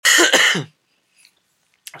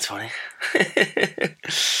That's funny.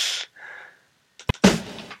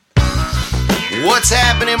 What's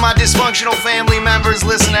happening, my dysfunctional family members?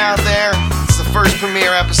 Listen out there. It's the first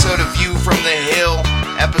premiere episode of View from the Hill,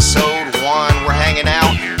 episode 1. We're hanging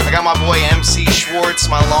out. I got my boy Emcee Schwartz,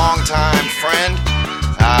 my longtime friend,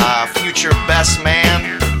 future best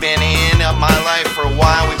man. Been in my life for a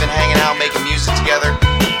while. We've been hanging out, making music together.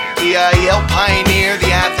 He helped pioneer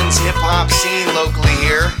the Athens hip-hop scene locally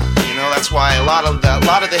here. You know, that's why a lot of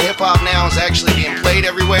the hip-hop now is actually being played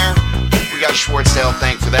everywhere. We got Schwartz to help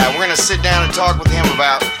thank for that. We're going to sit down and talk with him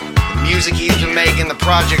about the music he's been making, the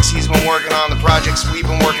projects he's been working on, the projects we've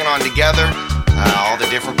been working on together, all the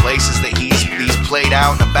different places that he's played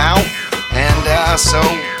out and about. And so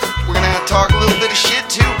we're going to talk a little bit of shit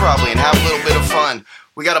too, probably, and have a little bit of fun.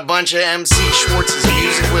 We got a bunch of Emcee Schwartz's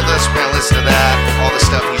music with us. We're going to listen to that, all the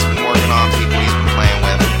stuff he's been working on, people he's been playing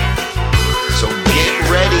with. So get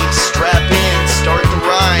ready, strap in, start the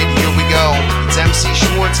ride. Here we go. It's Emcee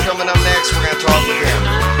Schwartz coming up next. We're going to talk with him.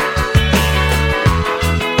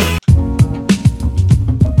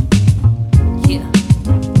 Yeah.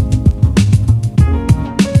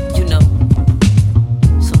 You know,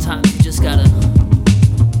 sometimes you just gotta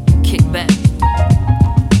kick back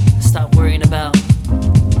and stop worrying about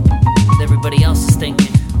what everybody else is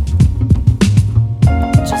thinking.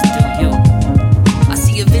 Just do you. I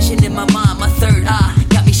see a vision in my mind, my third eye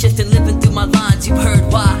got me shifting, living through my lines. You heard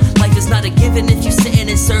why. Life is not a given if you sit in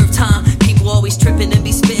and serve time. People always tripping and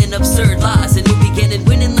be spitting absurd lies. A new beginning,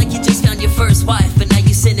 winning like you just found your first wife, but now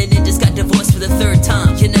you sinning and just got divorced for the third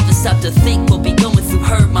time. You never stop to think what be going through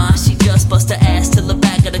her mind. She just bust her ass till the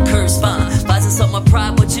back of the curve's fine. Lies inside my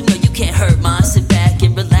pride, but you know you can't hurt mine. Sit back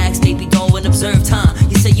and relax, baby doll, and observe time.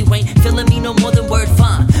 You say you ain't feeling me no more than word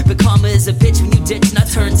fine, but karma is a bitch when you ditch and I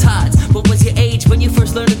turn tides. What was your age when you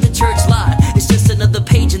first learned that the church lied? It's just another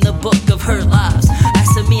page in the book of her lives.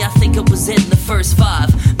 Asking me, I think it was in the first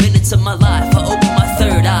 5 minutes of my life. I opened my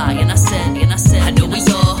third eye and I said, I know we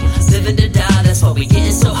all living to die. That's why we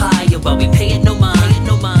getting so high, yeah, but we pay it no mind.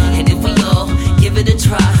 And if we all give it a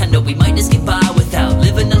try, I know we might just get by without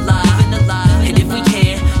living a lie. And if we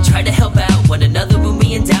can, try to help out one another when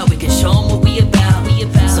we in doubt. We can show them what we about.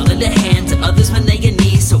 So lend a hand to others when they in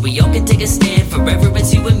need, so we all can take a stand. Forever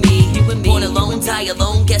it's you and me. Born alone, die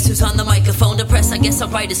alone. Guess who's on the microphone? Depressed, I guess I'll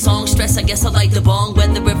write a song. Stress, I guess I'll light the bong.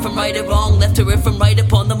 Whether it from right or wrong, left or it from right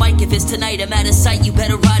upon the mic. If it's tonight, I'm out of sight, you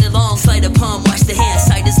better ride along. Slide a palm, watch the hand,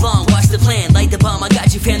 sight is long. Watch the plan, light the bomb. I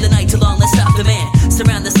got you, fan the night too long. Let's stop the man.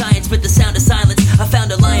 Surround the science with the sound of silence. I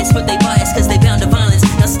found alliance, but they bias cause they bound to violence.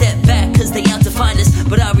 Now step back cause they out to find us,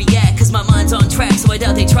 but I react cause my mind's on track. So I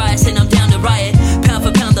doubt they try us and I'm down to riot. Pound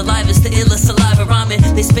for pound, the livest, the illest saliva rhyming.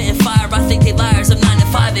 They spitting fire, I think they liars. I'm 9 to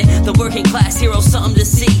 5 in the working class hero, something to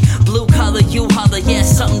see. Blue collar, you holler, yeah,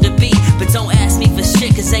 something to be. But don't ask me for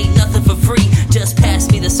shit cause ain't nothing for free. Just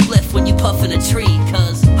pass me the spliff when you puffin' a tree.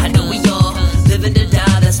 Cause I know we all living to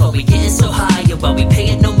die. That's why we getting so high, yeah, while we pay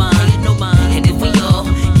it no mind. And if we all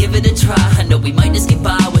give it a try, I know we might just get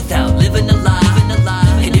by without living a lie.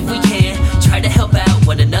 And if we can, try to help out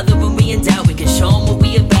one another when we in doubt. We can show them what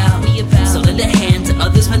we about. So lend a hand to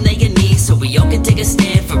others when they in need, so we all can take a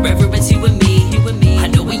stand. Forever it's you and me. I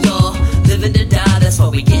know we all living to die. That's why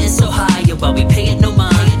we getting so high, yeah, while we pay it no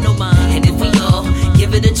mind. And if we all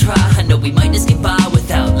give it a try, I know we might just get by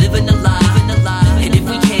without living a lie. And if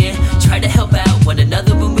we can, try to help out one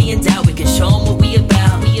another when we in doubt. We can show them what we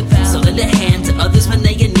about. So lend a hand to others when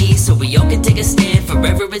they in need, so we all can take a stand.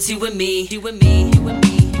 Forever it's you and me.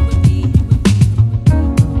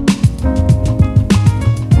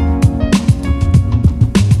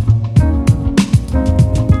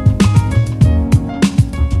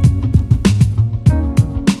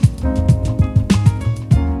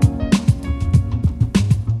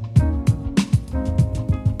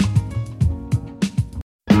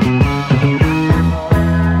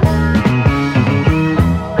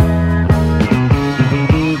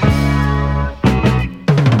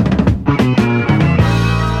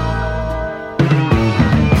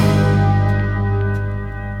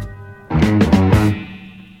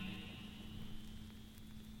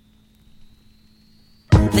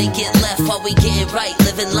 They get left while we getting right,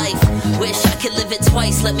 living life. Wish I could live it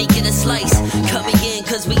twice, let me get a slice. Coming in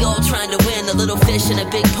cause we all trying to win. A little fish in a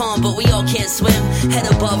big pond, but we all can't swim. Head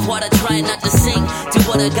above water, trying not to sink. Do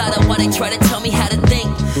what I gotta, why they try to tell me how to think.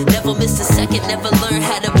 Never miss a second, never learn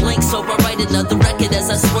how to blink. So I write another record as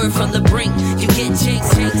I swerve from the brink. You get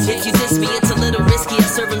jinxed, if you diss me it's a little risky. I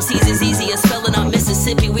serve MCs as easy as spelling on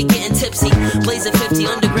Mississippi. We getting tipsy, blazing 50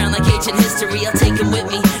 underground like ancient history. I'll take them with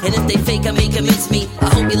me, and if they fake I make them miss me. I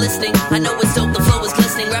hope you're listening, I know it's dope, the flow is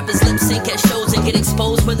glistening. Rappers lip sync at shows and get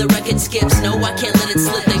exposed when the record skips. No, I can't let it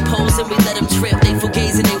slip. and we let them trip. They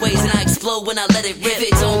fugaze in their ways and I explode when I let it rip. If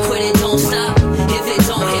it don't quit, it don't stop. If it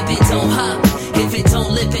don't hip, it don't hop. If it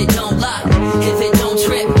don't lip, it don't lock. If it don't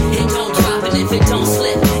trip, it don't drop. And if it don't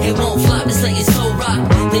slip, it won't flop. It's like it's so rock.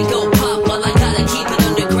 They go pop while I gotta keep it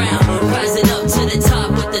underground. Rising up to the top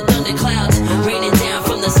with the thunder clouds. Raining down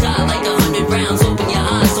from the sky like 100 rounds. Open your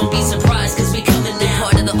eyes, don't be surprised, cause we coming now.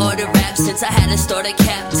 Part of the art of rap since I had to start a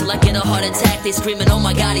cap. Till I get a heart attack, they screaming, oh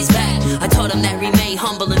my God, he's back. I taught them that remain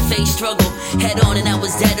humble and face struggle. Head on and I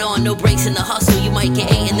was dead on, no breaks in the hustle. You might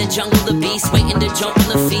get ate in the jungle, the beast waiting to jump on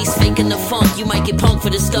the feast. Faking the funk, you might get punked for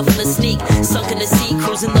the scuff and the sneak. Sunk in the sea,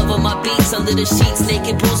 cruising love on my beats. Under the sheets,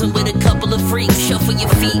 naked boozing with a couple of freaks. Shuffle your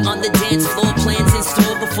feet on the dance floor, plans in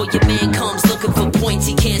store. Before your man comes looking for points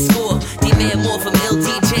he can't score. Demand more from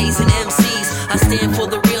LDJs and MCs. I stand for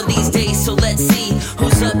the real these days, so let's see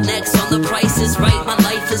who's up next on The Price is Right. My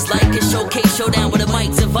life is like a showcase showdown with a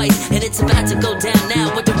mic device, and it's about to go down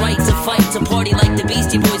now with the right to fight. To party like the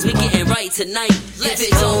Beastie Boys, we getting right tonight. If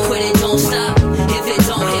it don't quit, it don't stop. If it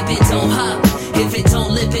don't hip, it don't hop. If it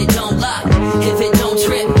don't lip, it don't lock. If it don't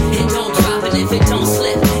trip, it don't drop. And if it don't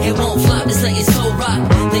slip, it won't flop. It's like it's so rock.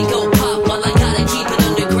 They go pop while I gotta keep it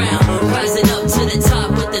underground. Rising up to the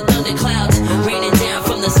top with the thunder clouds. Raining down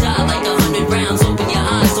from the sky like 100 rounds. Open your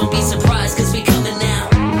eyes, don't be surprised, cause we coming now.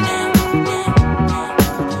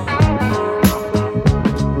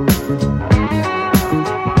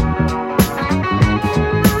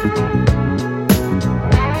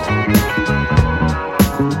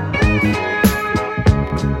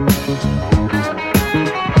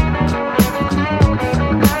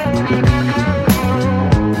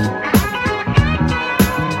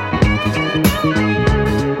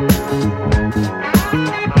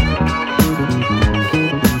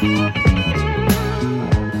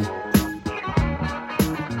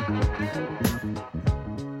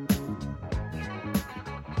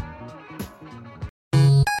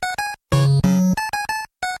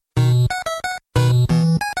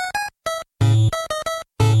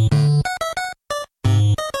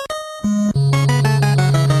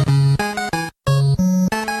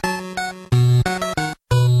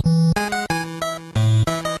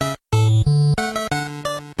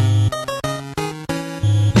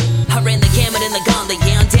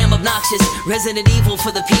 Resident Evil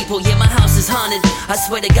for the people, yeah, my house is haunted. I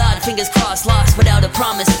swear to God, fingers crossed, lost without a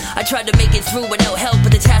promise. I tried to make it through without help,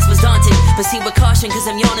 but the task was daunting. Proceed with caution, cause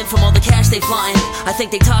I'm yawning from all the cash they flying. I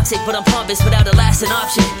think they toxic, but I'm pompous without a lasting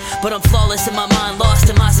option. But I'm flawless in my mind, lost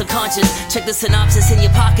in my subconscious. Check the synopsis in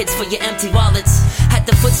your pockets for your empty wallets. At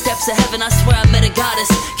the footsteps of heaven, I swear I met a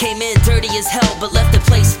goddess. Came in dirty as hell, but left the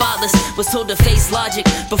place spotless. Was told to face logic.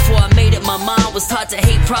 Before I made it, my mind was taught to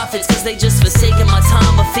hate prophets, cause they just forsaken my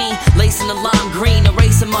time. A fiend, lacing the lime green,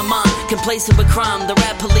 erasing my mind. Complacent with crime, the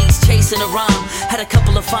rap police chasing a rhyme. Had a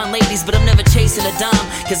couple of fine ladies, but I'm never chasing a dime.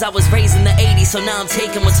 Cause I was raised in the 80s, so now I'm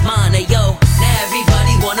taking what's mine. Hey yo, now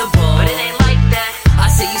everybody wanna ball, but it ain't like that. I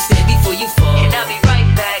say you stand before you fall, and I'll be right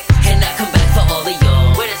back. And I come back for all of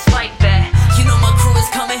y'all, where this fight back. You know my crew is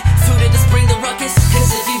coming through to just bring the ruckus. Cause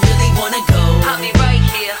if you really wanna go, I'll be right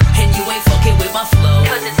here. And you ain't fucking with my flow,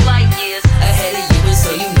 cause it's light years ahead of you, and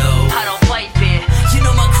so you know I don't fight fair. You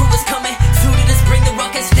know my crew is coming through to just bring the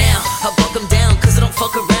ruckus down. I buck them down cause I don't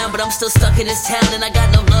fuck around, but I'm still stuck in this town. And I got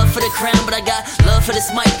no love for the crown, but I got love for this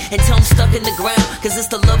mic. Until I'm stuck in the ground, cause it's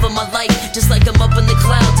the love of my life. Just like I'm up in the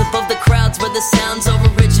clouds, above the crowds where the sounds are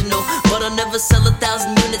original. But I'll never sell 1,000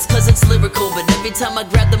 units cause it's lyrical. But every time I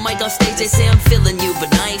grab the mic on stage they say I'm feeling you, but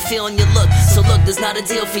I ain't feeling your look. So look, there's not a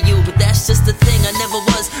deal for you, but that's just the thing. I never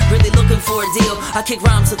was really looking for a deal. I kick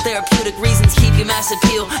rhymes for therapeutic reasons, keep your mass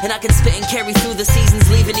appeal. And I can spit and carry through the seasons,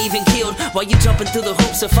 leaving even keeled. While you jumping through the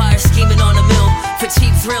hoops of fire, scheming on a mill. For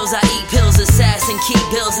cheap thrills I eat pills, assassin, keep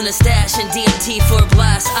bills in a stash. And DMT for a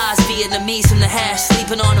blast, eyes Vietnamese from the hash.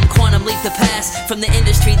 Sleeping on them, quantum leap the past. From the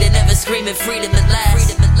industry they never screaming freedom at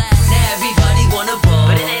last. Now everybody wanna ball,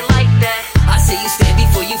 but it ain't like that. I say you stand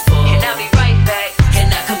before you fall, and I'll be right back.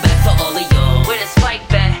 And I come back for all of y'all, where this fight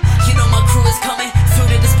back. You know my crew is coming through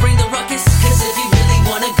to just bring the ruckus. Cause if you really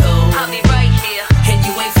wanna go, I'll be right here. And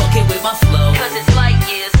you ain't fucking with my flow, cause it's light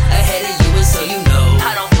years ahead of you, and so you know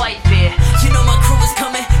I don't fight fair. You know my crew is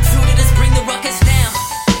coming through to just bring the ruckus down.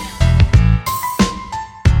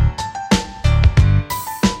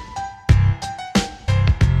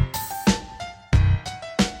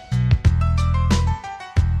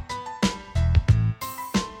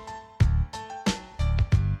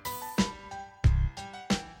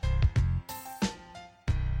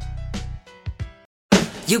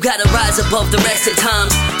 You gotta rise above the rest at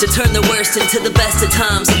times to turn the worst into the best of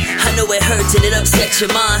times. I know it hurts and it upsets your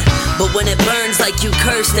mind, but when it burns like you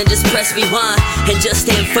cursed, then just press rewind and just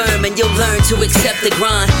stand firm and you'll learn to accept the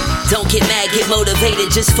grind. Don't get mad, get motivated,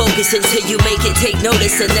 just focus until you make it. Take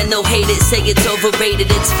notice and then they'll hate it. Say it's overrated,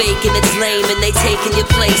 it's fake and it's lame, and they taking your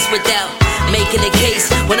place without making a case.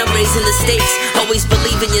 When I'm raising the stakes, always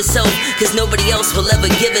believe in yourself, cause nobody else will ever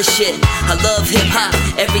give a shit. I love hip-hop,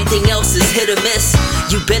 everything else is hit or miss.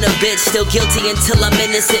 You've been a bitch, still guilty until I'm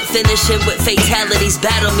innocent. Finishing with fatalities,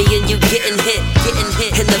 battle me and you getting hit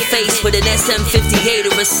in the face with an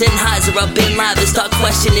SM58 or a Sennheiser. I've been live and start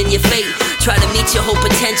questioning your fate. Try to meet your whole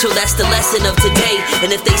potential, that's the lesson of today.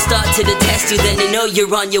 And if they start to detest you, then they know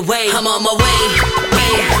you're on your way. I'm on my way,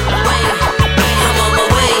 way, way. I'm on my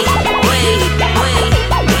way, way, way.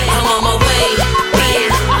 I'm on my way,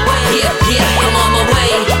 way, way. Yeah, yeah, I'm on my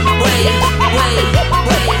way, way, way,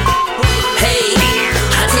 way. Hey,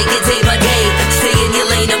 I take it day by day. Stay in your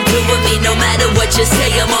lane, I'm good with me. No matter what you say,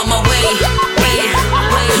 I'm on my way, way,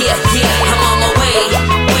 way. Yeah, yeah, I'm on my way,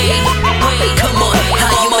 way, way. Come on, how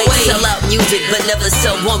you make sell out music but never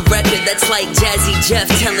sell one record? That's like Jazzy Jeff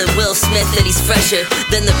telling Will Smith that he's fresher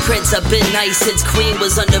than the Prince. I've been nice since Queen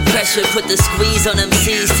was under pressure. Put the squeeze on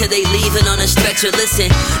MCs till they leaving on a stretcher.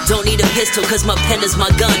 Listen, don't need a pistol cause my pen is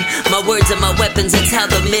my gun. My words are my weapons, that's how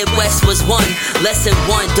the Midwest was won. Lesson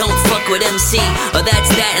 1, don't fuck with MC, or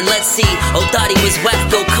that's that and let's see. Oh, thought he was whack,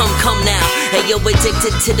 go come now. Hey yo,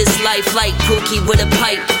 addicted to this life like Pookie with a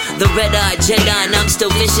pipe. The red-eyed Jedi and I'm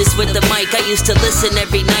still vicious with the mic. I used to listen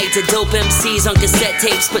every night to dope MCs on cassette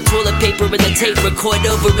tapes. Put toilet paper in the tape, record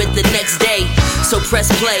over it the next day. So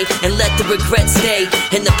press play and let the regret stay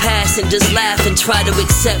in the past and just laugh and try to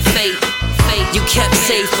accept fate. You kept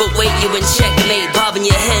safe, but wait, you in checkmate. Bobbing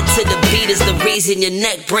your head to the beat is the reason your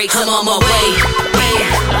neck breaks. I'm on my way, way,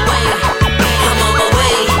 way. I'm on my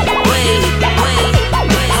way, way, way.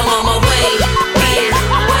 I'm on my way, way,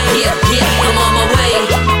 way. Yeah, yeah, I'm on my way,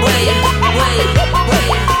 way, way, way.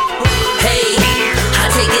 Hey,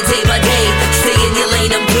 I take it day by day. Stay in your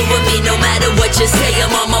lane, I'm good with me. No matter what you say,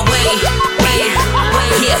 I'm on my way, way, way.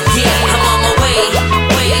 Yeah, yeah, I'm on my way,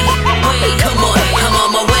 way, way. Come on, I'm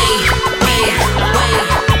on my way, way, way.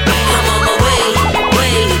 I'm on my way,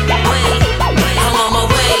 way, way. I'm on my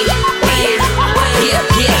way, way, way. Yeah,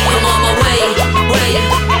 yeah, I'm on my way, way,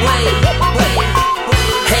 way, way.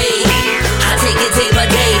 Hey, I take it day by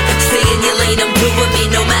day. Stay in your lane, I'm good with me.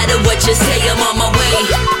 No matter what you say, I'm on my way,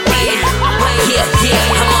 way, way. Yeah,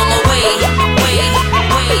 yeah, I'm on my way, way,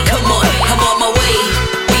 way. Come on, I'm on my way,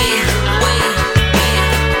 way, way,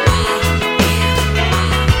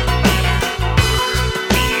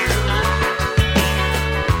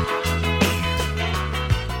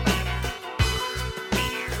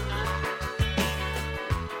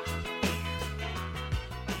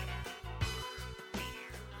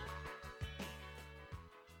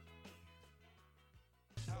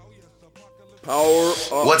 Power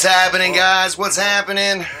up. What's happening, guys? What's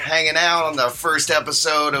happening? Hanging out on the first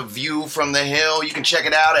episode of View from the Hill. You can check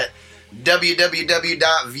it out at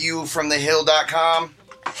www.viewfromthehill.com.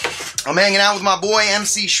 I'm hanging out with my boy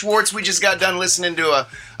Emcee Schwartz. We just got done listening to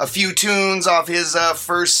a few tunes off his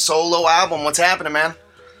first solo album. What's happening, man?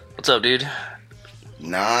 What's up, dude?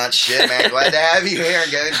 Not shit, man. Glad to have you here.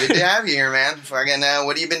 Good to have you here, man. Fucking,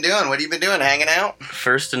 what have you been doing? What have you been doing? Hanging out?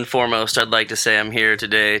 First and foremost, I'd like to say I'm here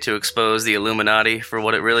today to expose the Illuminati for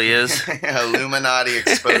what it really is. Illuminati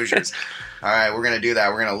exposures. All right, we're gonna do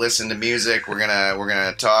that. We're gonna listen to music. We're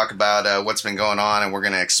gonna talk about what's been going on, and we're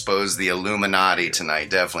gonna expose the Illuminati tonight.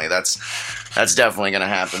 Definitely, that's definitely gonna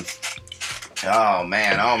happen. Oh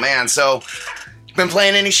man. So, been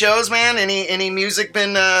playing any shows, man? Any music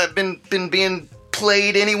been being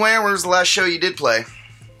played anywhere? Where was the last show you did play?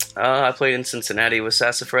 I played in Cincinnati with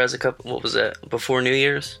Sassafras what was that, before New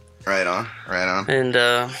Year's? Right on. And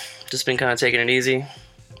just been kind of taking it easy,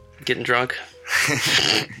 getting drunk.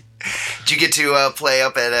 Did you get to play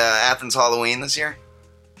up at Athens Halloween this year?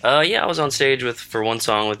 Yeah, I was on stage for one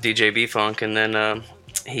song with DJ B-Funk, and then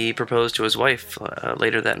he proposed to his wife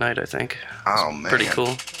later that night, I think. Oh, man. Pretty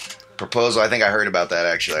cool. Proposal, I think I heard about that,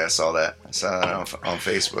 actually. I saw that on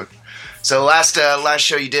Facebook. So last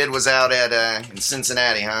show you did was out at in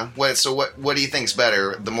Cincinnati, huh? What do you think's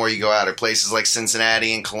better? The more you go out, are places like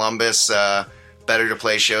Cincinnati and Columbus better to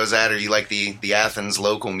play shows at, or you like the Athens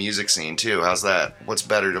local music scene too? How's that? What's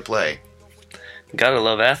better to play? Gotta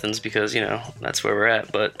love Athens because, that's where we're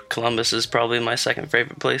at, but Columbus is probably my second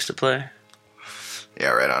favorite place to play. Yeah,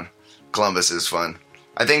 right on. Columbus is fun.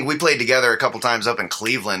 I think we played together a couple times up in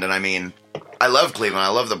Cleveland, and I mean, I love Cleveland. I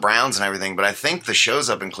love the Browns and everything, but I think the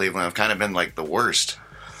shows up in Cleveland have kind of been like the worst.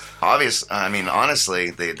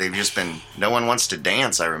 honestly, they've just been. No one wants to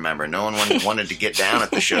dance. I remember no one wanted to get down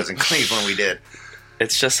at the shows in Cleveland. We did.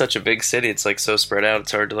 It's just such a big city. It's like so spread out.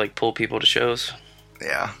 It's hard to like pull people to shows.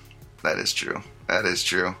 Yeah, that is true. That is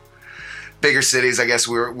true. Bigger cities, I guess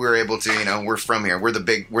we're able to. We're from here. We're the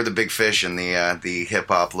big fish in the hip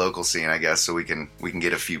hop local scene, I guess. So we can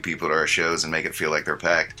get a few people to our shows and make it feel like they're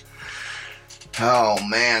packed. Oh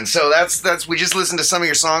man, so that's we just listened to some of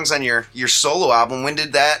your songs on your solo album. When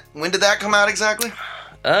did that come out exactly?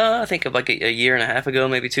 I think of like a year and a half ago,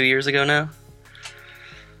 maybe 2 years ago now.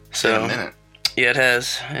 So in a minute. Yeah, it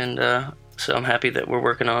has, and so I'm happy that we're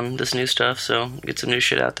working on this new stuff. So get some new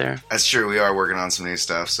shit out there. That's true. We are working on some new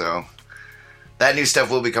stuff. So that new stuff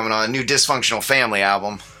will be coming on. A new Dysfunctional Family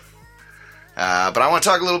album. But I want to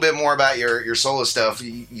talk a little bit more about your solo stuff.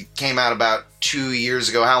 You came out about 2 years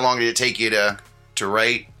ago. How long did it take you to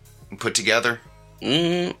write and put together?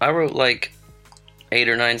 I wrote like 8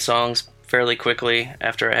 or 9 songs fairly quickly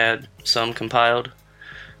after I had some compiled.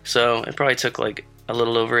 So it probably took like a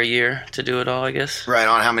little over a year to do it all, I guess. Right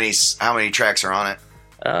on. How many tracks are on it?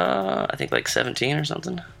 I think like 17 or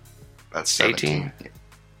something. That's 17. 18.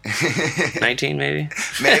 19 maybe.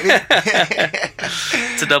 Maybe.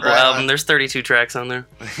 It's a double album. There's 32 tracks on there.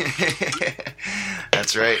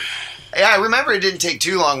 That's right. Yeah, I remember it didn't take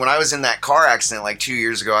too long. When I was in that car accident like 2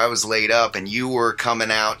 years ago, I was laid up and you were coming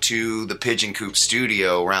out to the Pigeon Coop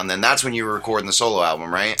studio around then. That's when you were recording the solo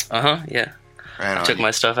album, right? Yeah. Right on. I took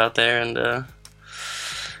my stuff out there and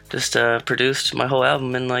just produced my whole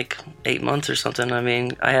album in like 8 months or something. I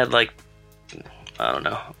mean, I had like, I don't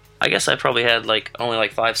know. I guess I probably had like only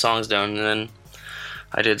like 5 songs done, and then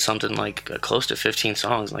I did something like close to 15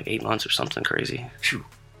 songs in like 8 months or something crazy. Phew.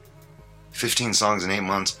 15 songs in 8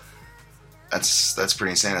 months. That's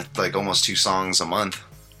pretty insane. That's like almost 2 songs a month.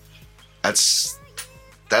 That's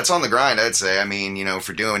on the grind, I'd say. I mean,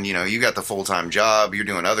 for doing, you got the full-time job, you're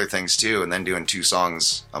doing other things too, and then doing 2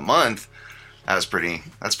 songs a month. That's pretty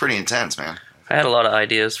intense, man. I had a lot of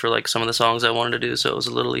ideas for like some of the songs I wanted to do, so it was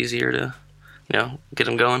a little easier to get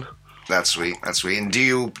them going. That's sweet. And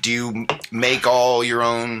do you make all your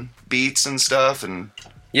own beats and stuff, and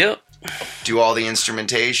Yep. do all the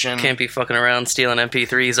instrumentation? Can't be fucking around stealing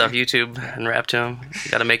MP3s off YouTube and rap to them.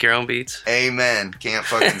 You gotta make your own beats. Amen. Can't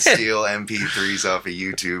fucking steal MP3s off of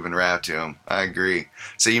YouTube and rap to them. I agree.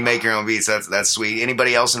 So you make your own beats. That's sweet.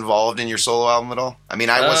 Anybody else involved in your solo album at all? I mean,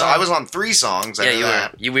 I was on 3 songs.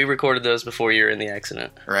 We recorded those before you were in the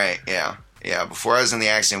accident. Right. Yeah. Yeah, before I was in the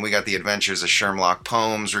accident, we got the Adventures of Shermlock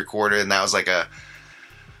Poems recorded, and that was like a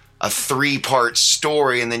 3-part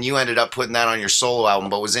story, and then you ended up putting that on your solo album.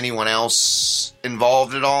 But was anyone else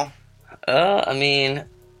involved at all? I mean,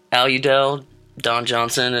 Al Udell, Don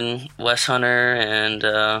Johnson, and Wes Hunter, and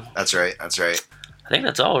That's right. I think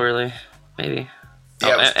that's all, really. Maybe.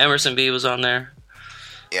 Yeah, Emerson B was on there.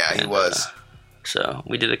 Yeah, he was. So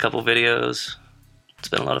we did a couple videos. It's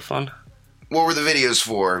been a lot of fun. What were the videos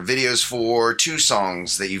for? Videos for 2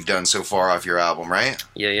 songs that you've done so far off your album, right?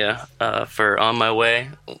 Yeah. For On My Way,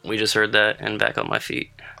 we just heard that, and Back on My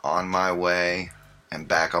Feet. On My Way and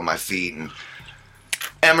Back on My Feet. And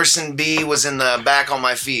Emerson B was in the Back on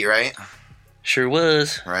My Feet, right? Sure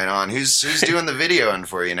was. Right on. Who's doing the videoing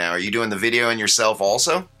for you now? Are you doing the videoing yourself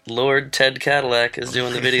also? Lord Ted Cadillac is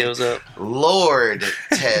doing the videos up. Lord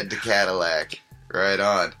Ted Cadillac. Right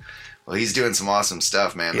on. Well, he's doing some awesome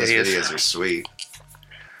stuff, man. Those videos are sweet.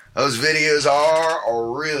 Those videos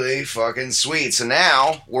are really fucking sweet. So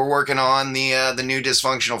now we're working on the new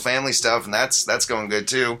Dysfunctional Family stuff, and that's going good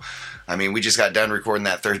too. I mean, we just got done recording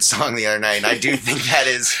that 3rd song the other night, and I do think that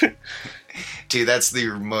is, dude, that's the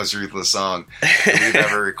most ruthless song that we've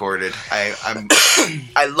ever recorded.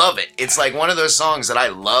 I love it. It's like one of those songs that I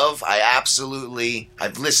love.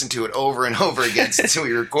 I've listened to it over and over again since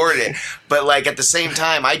we recorded it. But like at the same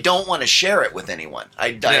time, I don't want to share it with anyone.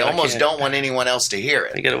 I almost don't want anyone else to hear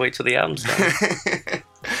it. You gotta wait till the album's done.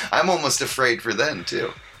 I'm almost afraid for them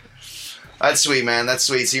too. That's sweet, man. That's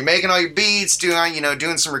sweet. So you're making all your beats,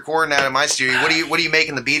 doing some recording out of my studio. What are you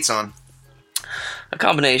making the beats on? A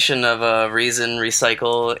combination of Reason,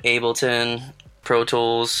 Recycle, Ableton, Pro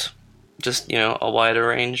Tools, just, a wider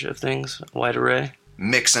range of things, a wide array.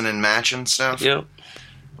 Mixing and matching stuff? Yep.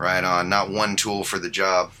 Right on. Not one tool for the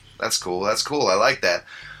job. That's cool. I like that.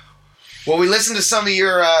 Well, we listened to some of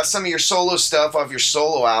your solo stuff off your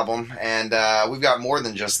solo album, and we've got more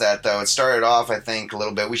than just that, though. It started off, I think, a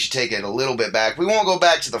little bit. We should take it a little bit back. We won't go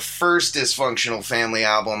back to the first Dysfunctional Family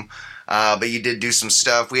album, but you did do some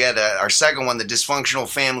stuff. We had our second one, the Dysfunctional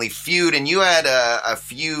Family Feud, and you had a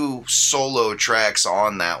few solo tracks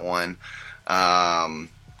on that one.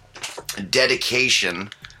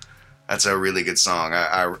 Dedication. That's a really good song.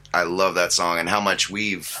 I love that song, and how much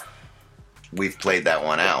we've played that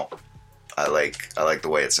one out. I like the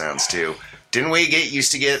way it sounds too. Didn't we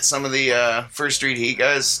used to get some of the First Street Heat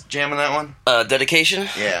guys jamming that one? Dedication?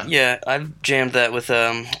 Yeah. Yeah, I've jammed that with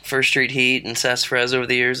First Street Heat and Sassafras over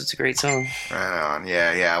the years. It's a great song. Right on.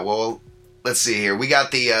 Yeah. Well, let's see here. We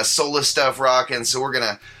got the Sola stuff rocking, so we're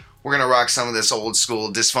gonna rock some of this old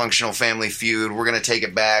school Dysfunctional Family Feud. We're gonna take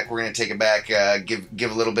it back.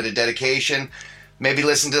 Give a little bit of Dedication. Maybe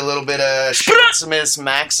listen to a little bit of Schwartz,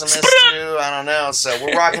 Maximus too. I don't know. So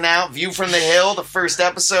we're rocking out View from the Hill, the first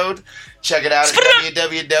episode. Check it out at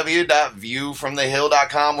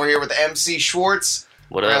www.viewfromthehill.com. We're here with Emcee Schwartz.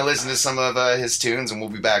 What We're up? gonna listen to some of his tunes, and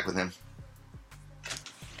we'll be back with him.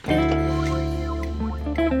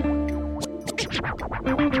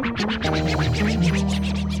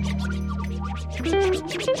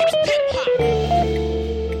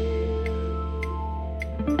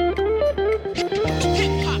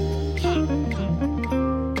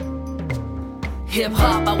 Hip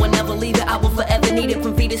hop, I will never leave it. I will forever need it.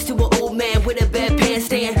 From fetus to an old man with a bedpan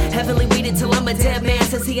stand. Heavenly weeded till I'm a dead man.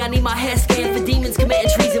 Says he, I need my head scanned for demons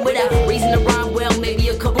committing treason without reason to rhyme. Well, maybe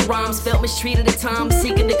a couple rhymes. Felt mistreated at times,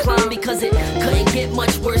 seeking to climb because it couldn't get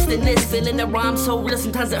much worse than this. Feeling the rhyme so real,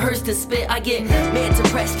 sometimes it hurts to spit. I get mad,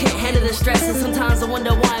 depressed, can't handle the stress, and sometimes I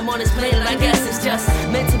wonder why I'm on this planet. I guess it's just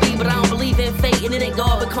meant to be, but I don't believe in fate, and it ain't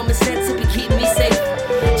God but common sense to be keeping me safe.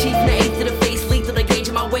 Chief in the eighth to the face, lethal to gauge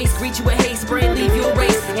in my waist, greet you with haste, brain leave you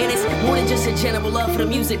erased. And it's more than just a general love for the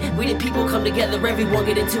music. We the people come together, everyone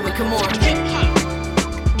get into it. Come on.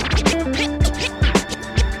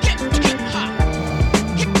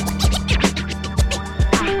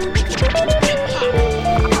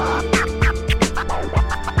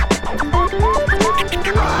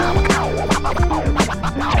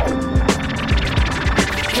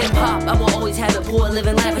 Hip-hop, I will always have it poor,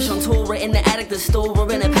 living lavish on tour, or in the attic, the store,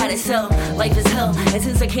 or in a padded cell. Life is hell, and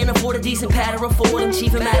since I can't afford a decent pad or afford, I'm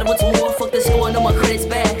chief and matter what's more. Fuck the score, know my credit's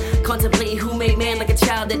bad. Contemplating who made man like a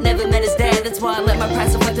child that never met his dad. That's why I let my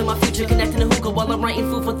past reflect on my future, connecting the hookah while I'm writing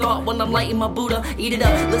food for thought. While I'm lighting my Buddha, eat it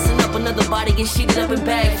up, listen up, another body gets sheeted up and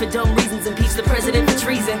bagged for dumb reasons. Impeach the president for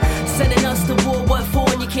treason, sending us to war. What for?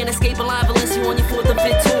 And you can't escape alive unless you're on your fourth or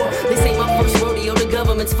fifth tour. This ain't my first rodeo. The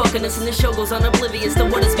government's fucking us, and the show goes on oblivious to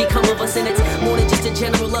what has become of us. And it's more than just a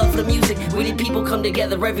general love for the music. We the people come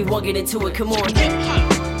together, everyone get into it. Come on.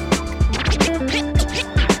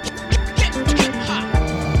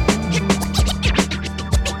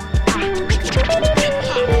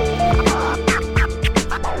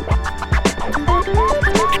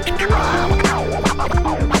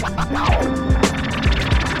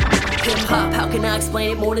 Hip-hop, how can I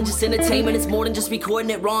explain it? More than just entertainment, it's more than just recording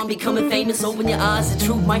it wrong. Becoming famous, open your eyes, the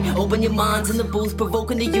truth might open your minds. In the booth,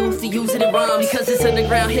 provoking the youth to use it in rhymes. Because it's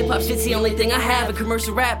underground, hip-hop shit's the only thing I have. A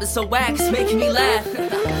commercial rap is so whack, it's making me laugh.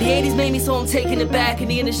 The 80s made me so I'm taking it back. And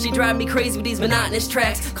the industry driving me crazy with these monotonous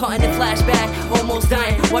tracks. Caught in a flashback, almost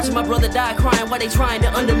dying. Watching my brother die crying while they trying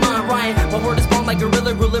to undermine Ryan. My word is born like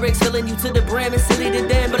gorilla, real lyrics filling you to the brim. It's silly to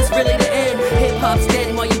them, but it's really the end. Hip-hop's dead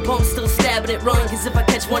and while you bump, still stabbing it, run. Cause if I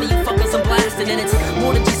catch one of you fuckers, I'm blasting. And it's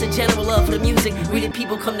more than just a general love for the music. We the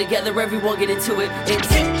people come together, everyone get into it. It's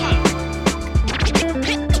hip-hop.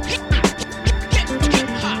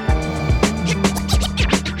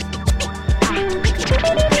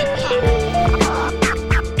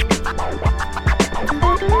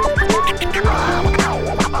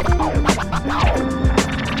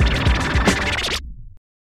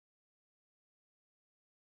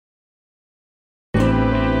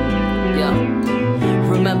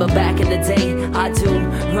 Remember back in the day, I do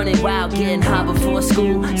running wild, getting high before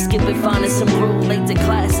school, skipping, finding some brew, late to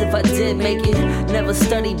class if I did make it. Never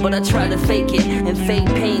studied, but I tried to fake it and fake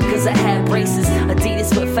pain, cause I had braces,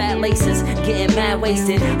 Adidas with fat laces, getting mad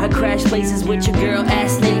wasted. I crashed places with your girl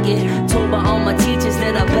ass naked, told by all my teachers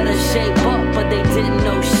that I better shape up, but they didn't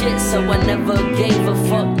know shit, so I never gave a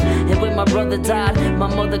fuck. And when my brother died, my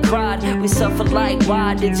mother cried. We suffered like,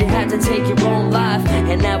 why did you have to take your own life?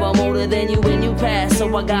 And now I'm older than you and you passed,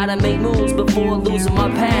 so I gotta make moves before losing my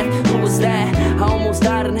path. Who was that? I almost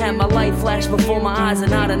died and had my life flash before my eyes,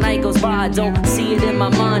 and now the night goes by. I don't see it in my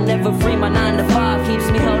mind, never free. My 9 to 5 keeps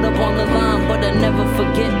me held up on the line, but I never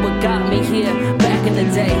forget what got me here back in the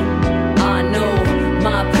day. I know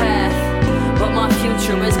my path, but my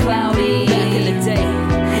future is cloudy. Back in the day,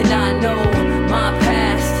 and I know my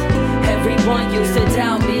past. Everyone used to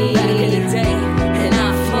doubt me back in the day, and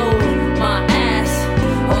I flowed my ass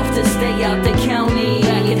off to stay out the county.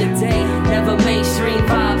 Back in the day, never mainstream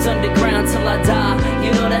vibes, underground till I die.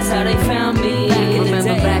 You know that's how they found me.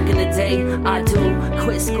 Back in the day, I do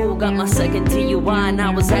quit school, got my second DUI, and I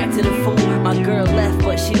was acting a fool. My girl left,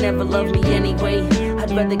 but she never loved me anyway.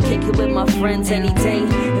 I'd rather kick it with my friends any day.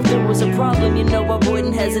 If there was a problem, you know I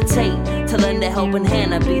wouldn't hesitate to lend a helping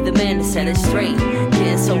hand. I'd be the man to set it straight.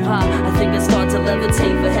 Getting so high, I think I start to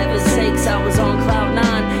levitate. For heaven's sakes, I was on cloud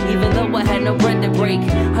 9, even though I had no bread to break.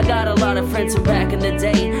 I got a lot of friends from back in the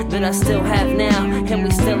day that I still have now, and we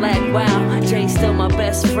still act wow. Jay's still my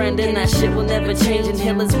best friend, and that shit will never change. And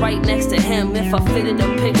Hill is right next to him. If I fitted a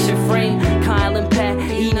picture frame, Kyle and Pat,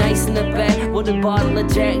 E nice in the back with a bottle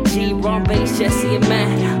of Jack G, Ron Bass, Jesse and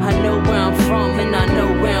Matt. I know where I'm from and I know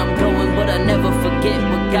where I'm going, but I never forget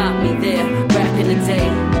what got me there back in the day.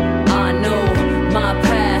 I know my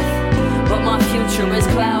path, but my future is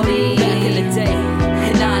cloudy back in the day.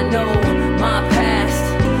 And I know my past,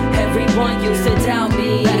 everyone used to doubt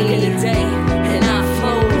me back in the day. And I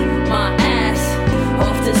flowed my ass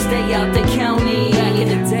off to stay out the county back in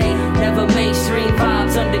the day. Never mainstream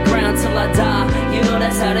vibes, underground till I die. You know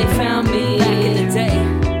that's how they found me back in the day.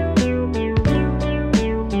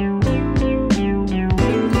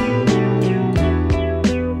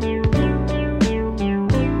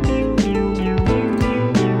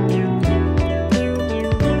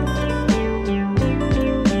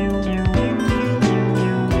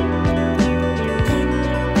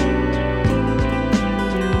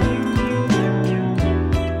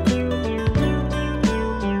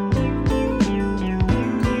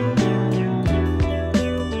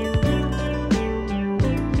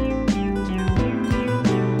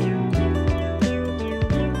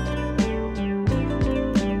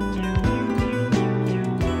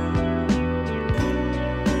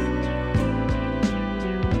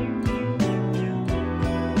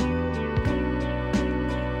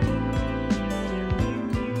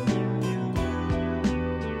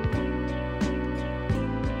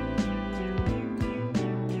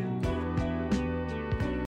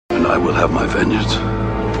 I will have my vengeance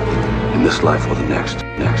in this life or the next.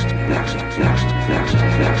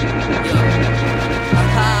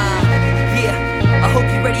 Yeah, I hope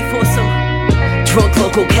you're ready for some drunk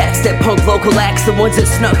local cats, that punk local acts, the ones that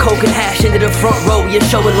snuck coke and hash into the front row, you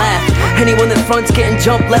show and laugh. Anyone that fronts getting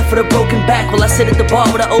jumped left with a broken back, while I sit at the bar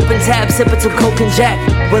with an open tab, sipping some coke and jack.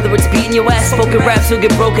 Whether it's beating your ass, spoken raps will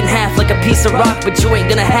get broken half like a piece of rock, but you ain't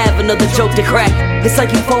gonna have another joke to crack. It's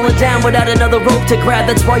like you falling down without another rope to grab.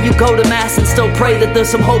 That's why you go to mass and still pray that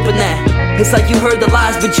there's some hope in that. It's like you heard the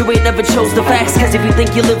lies, but you ain't never chose the facts. Cause if you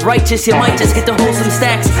think you live righteous, you might just get the wholesome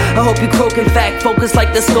stacks. I hope you croak in fact, focus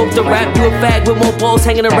like the scope to rap. You a fag with more balls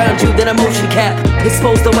hanging around you than a motion cap.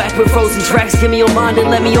 Exposed to whack with frozen tracks, give me your mind and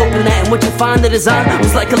let me open that. And what you find, the design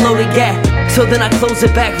was like a loaded gap. So then I close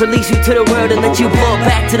it back, release you to the world and let you blow it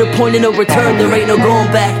back to the point of no return, there ain't no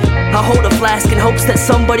going back. I hold a flask in hopes that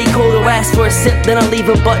somebody cold will ask for a sip, then I leave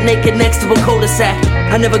him butt naked next to a cul-de-sac.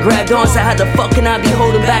 I never grabbed on, so how the fuck can I be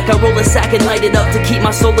holding back? I roll a sack and light it up to keep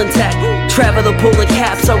my soul intact. Traveler pulling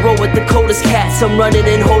caps, I roll with the coldest cats. I'm running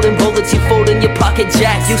and holding bullets, you folding your pocket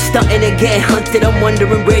jacks. You stunting and getting hunted, I'm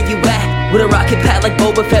wondering where you at. With a rocket pad like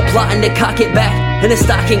Boba Fett plotting to cock it back. And a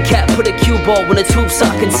stocking cap, put a cue ball when a tube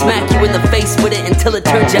sock and smack you in the face with it until it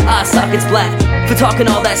turns your eye sockets black. For talking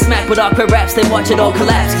all that smack with awkward raps, they watch it all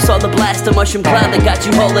collapse. You saw the blast, a mushroom cloud that got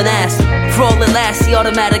you hauling ass. For all it lasts, the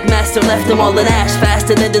automatic master left them all in ash.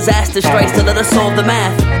 Faster than disaster strikes to let us solve the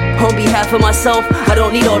math. On behalf of myself, I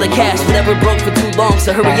don't need all the cash. Whatever broke for too long,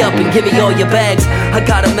 so hurry up and give me all your bags. I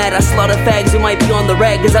got 'em mad, I slaughter fags who might be on the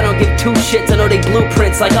rag. Cause I don't give two shits, I know they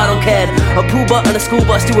blueprints like AutoCAD. A pooba on a school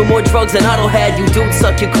bus doing more drugs than Otto had. You dudes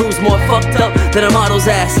suck, your crew's more fucked up than a model's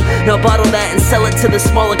ass. Now bottle that and sell it to the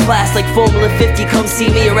smaller class. Like Formula 50, come see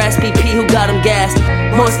me or ask PP who got him gassed.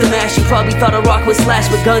 Monster Mash, you probably thought a rock was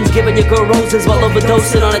slashed with guns, giving your girl roses while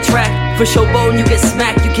overdosing on a track. For showboating, you get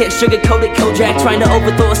smacked, you can't sugarcoat it, Kojak. Trying to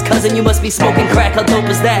overthrow us, cousin, you must be smoking crack, how dope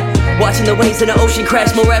is that? Watching the waves in the ocean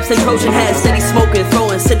crash, more raps than Trojan has. Steady smoking,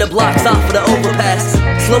 throwing cinder blocks off of the overpass.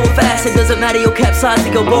 Slow or fast, it doesn't matter, you'll capsize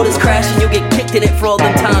and your boat is crashing. You'll get kicked in it for all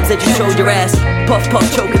them times that you showed your ass. Puff, puff,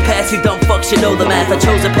 choke and pass, you dumb fucks should know the math. I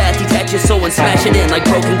chose a path, detach your soul and smash it in like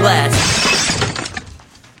broken glass.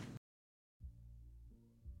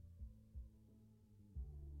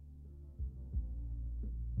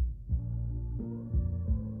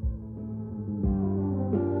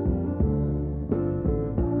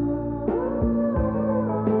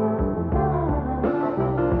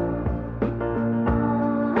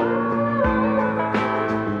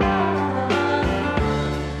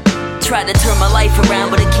 Try to turn my life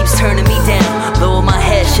around, but it keeps turning me down. Lower my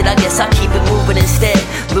head, shit, I guess I keep it moving instead.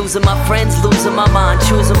 Losing my friends, losing my mind,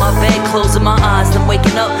 choosing my bed, closing my eyes, then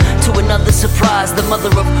waking up to another surprise. The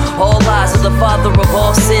mother of all lies, or the father of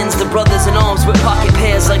all sins. The brothers in arms with pocket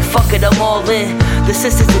pairs, like fuck it, I'm all in. The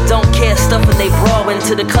sisters that don't care, stuffing they bra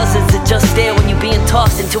into the cousins that just stare when you being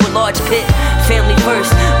tossed into a large pit. Family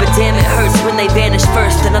first, but damn it hurts when they vanish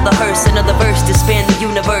first. Another hearse, another verse to span the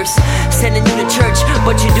universe. Sending you to church,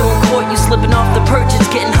 but you doing court, you slipping off the perch. It's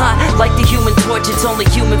getting hot like the human torch, it's only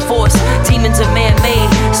human force. Demons are man-made,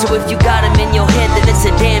 so if you got them in your head, then it's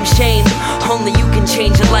a damn shame. Only you can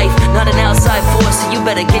change your life, not an outside force, so you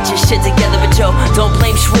better get your shit together. But yo, don't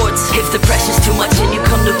blame Schwartz. If the pressure's too much and you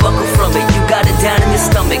come to buckle from it, you got it down in your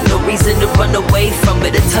stomach, no reason to run away from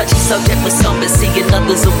it. A touchy subject for some, but seeing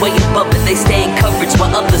others are way above it. They stay in coverage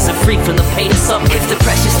while others are free from the pain of suffering. If the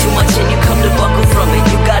pressure's too much and you come to buckle from it,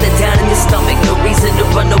 you got it down in your stomach, no reason to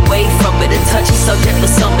run away from it. A touchy subject for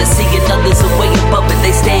some, but seeing others are way above it.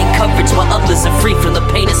 They stay in coverage while others are free from the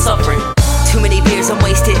pain of suffering. Too many beers I'm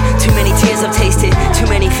wasted, too many tears I've tasted, too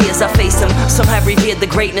many fears I face them. Some have revered the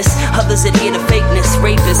greatness, others adhere to fakeness.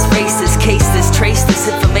 Rapists, racists, case this, trace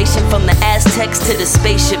this information from the Aztecs to the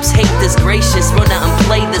spaceships. Hate this, gracious, run out and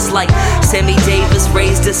play this like Sammy Davis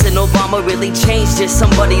raised us and Obama really changed it.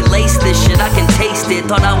 Somebody laced this shit, I can taste it.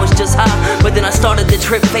 Thought I was just high, but then I started the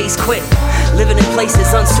trip, face quit. Living in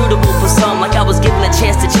places unsuitable for some, like I was given a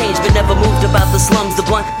chance to change, but never moved about the slums. The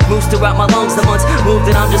blunt moves throughout my lungs, the months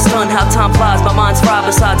moved and I'm just stunned how time flies. My mind's fried,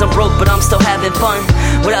 besides I'm broke, but I'm still having fun.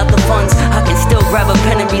 Without the funds, I can still grab a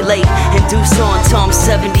pen and relate, and do so until I'm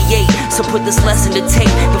 78. So put this lesson to tape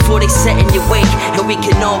before they set in your wake, and we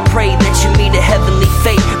can all pray that you meet a heavenly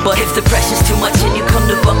fate. But if the pressure's too much and you come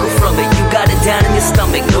to buckle from it, you got it down in your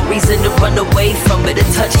stomach, no reason to run away from it. A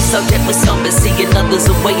touchy subject for some, but seeing others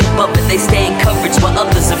are way above it. They stay in coverage while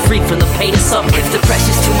others are free from the pain of suffering. If the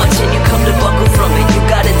pressure's too much and you come to buckle from it, you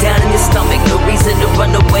got it down in your stomach, no reason to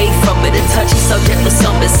run away from it. A touchy subject for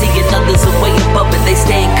some, but seeing others are way above it. They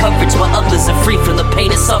stay in coverage while others are free from the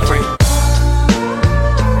pain and suffering.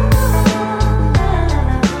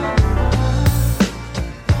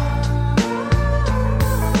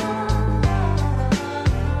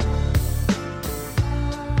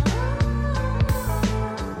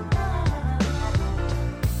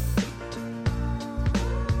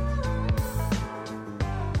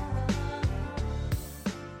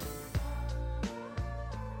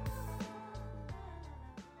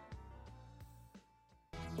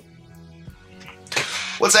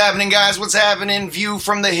 What's happening, guys? What's happening? View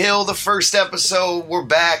from the Hill, the first episode. We're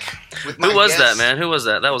back with my Who was guest. that, man? Who was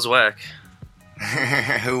that? That was whack.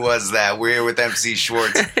 Who was that? We're here with Emcee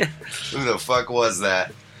Schwartz. Who the fuck was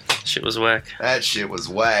that? Shit was whack. That shit was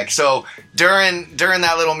whack. So during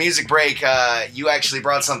that little music break, you actually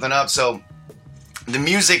brought something up. So the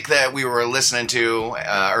music that we were listening to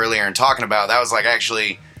earlier and talking about, that was like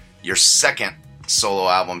actually your second solo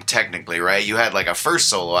album, technically, right? You had like a first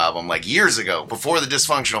solo album like years ago, before the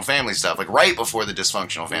Dysfunctional Family stuff, like right before the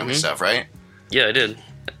Dysfunctional Family stuff, right? Yeah, I did.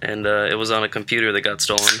 And it was on a computer that got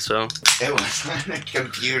stolen, so... It was on a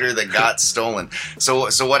computer that got stolen. So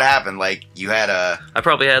what happened? Like, you had a... I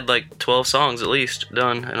probably had like 12 songs at least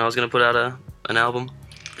done, and I was going to put out an album.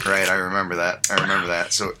 Right, I remember that.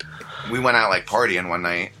 So we went out like partying one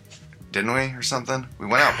night, didn't we, or something? We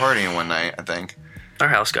went out partying one night, I think. Our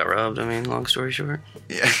house got robbed, I mean, long story short.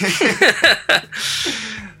 Yeah.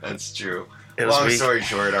 That's true. Long story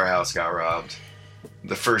short, our house got robbed.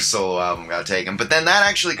 The first solo album got taken. But then that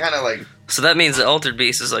actually kind of like... So that means the Altered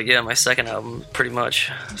Beast is like, yeah, my second album, pretty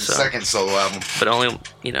much. So. Second solo album. But only,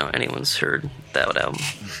 anyone's heard that album.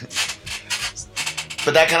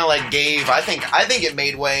 But that kind of like gave... I think it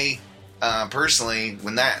made way... personally,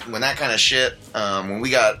 when that kind of shit, when we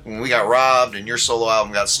got robbed and your solo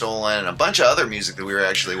album got stolen and a bunch of other music that we were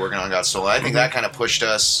actually working on got stolen, I think that kind of pushed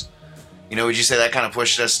us. Would you say that kind of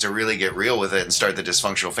pushed us to really get real with it and start the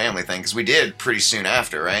Dysfunctional Family thing? Because we did pretty soon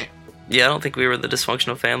after, right? Yeah, I don't think we were the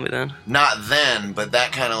Dysfunctional Family then. Not then, but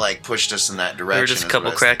that kind of like pushed us in that direction. We were just a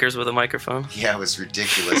couple crackers with a microphone. Yeah, it was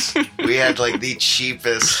ridiculous. We had like the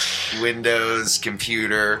cheapest Windows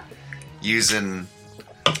computer using...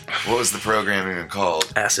 What was the program even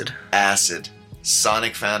called? Acid.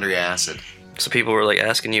 Sonic Foundry Acid. So people were like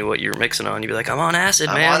asking you what you're mixing on. You'd be like, I'm on acid,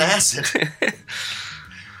 man. I'm on acid.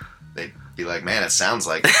 They'd be like, man, it sounds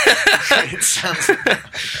like it sounds like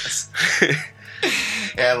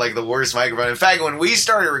yeah, like the worst microphone. In fact, when we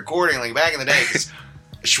started recording, like back in the day, because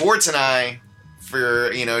Schwartz and I,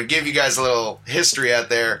 for, to give you guys a little history out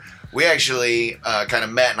there, we actually kind of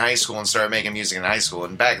met in high school and started making music in high school.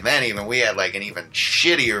 And back then, even we had like an even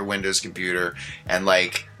shittier Windows computer, and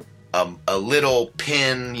like a little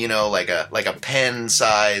pin, like a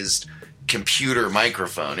pen-sized computer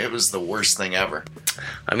microphone. It was the worst thing ever.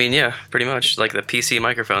 I mean, yeah, pretty much like the PC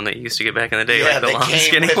microphone that you used to get back in the day, like the long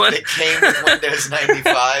skinny one. It came with Windows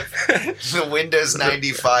 95. The Windows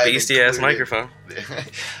 95 beastie-ass microphone.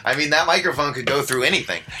 I mean, that microphone could go through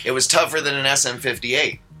anything. It was tougher than an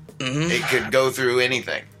SM58. Mm-hmm. It could go through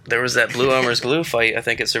anything. There was that Blue Elmer's glue fight. I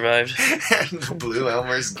think it survived. The Blue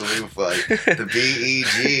Elmer's glue fight. The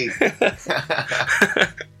BEG.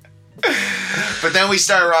 But then we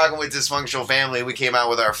started rocking with Dysfunctional Family. We came out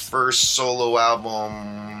with our first solo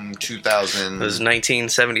album, 2000. It was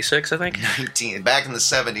 1976, I think. Back in the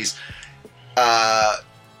 70s.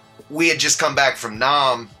 We had just come back from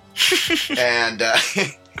Nam, and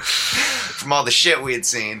from all the shit we had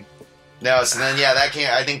seen. No, so then, yeah, that came,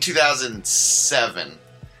 I think, 2007.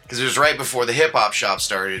 Because it was right before the hip-hop shop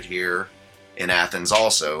started here in Athens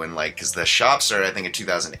also. And, because the shop started, I think, in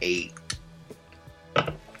 2008.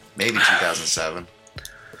 Maybe 2007.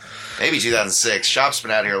 Maybe 2006. Shop's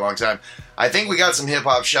been out here a long time. I think we got some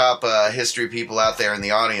hip-hop shop history people out there in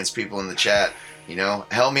the audience, people in the chat.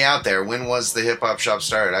 Help me out there. When was the hip-hop shop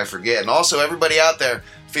started? I forget. And also, everybody out there,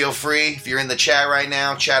 feel free, if you're in the chat right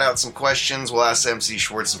now, chat out some questions. We'll ask Emcee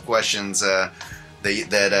Schwartz some questions that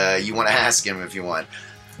you want to ask him if you want.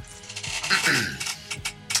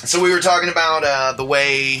 So we were talking about the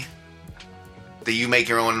way that you make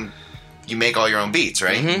all your own beats,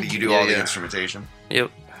 right? Mm-hmm. You do all the instrumentation.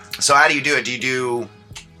 Yep. So how do you do it? Do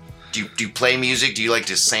you play music? Do you like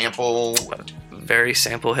to sample? Very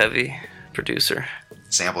sample heavy producer.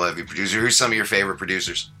 Sample heavy producer. Who's some of your favorite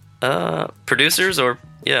producers? Producers or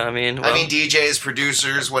DJs,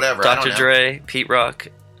 producers, whatever. Dr. Dre, Pete Rock,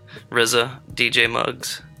 RZA, DJ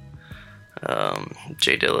Muggs,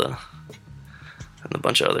 J Dilla, and a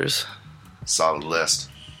bunch of others. Solid list,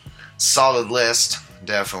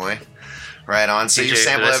 definitely. Right on. So you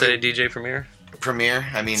sample heavy. Did I say DJ Premier? Premier.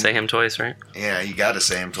 I mean, say him twice, right? Yeah, you got to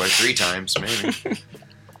say him twice, 3 times, maybe.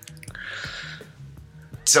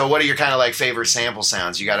 So, what are your kind of favorite sample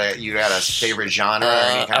sounds? You got a favorite genre?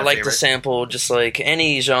 I like to sample just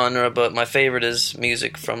any genre, but my favorite is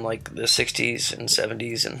music from the 60s and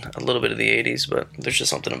 70s and a little bit of the 80s. But there's just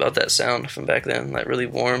something about that sound from back then, that really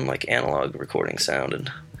warm, analog recording sound,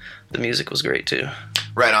 and the music was great too.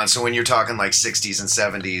 Right on. So when you're talking 60s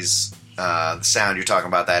and 70s. The sound, you're talking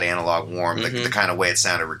about that analog warm, the kind of way it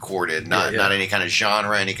sounded recorded, not any kind of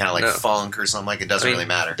genre, any kind of funk or something it doesn't really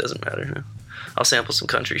matter. It doesn't matter. No. I'll sample some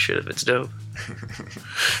country shit if it's dope.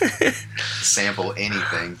 Sample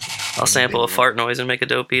anything. I'll sample a fart noise and make a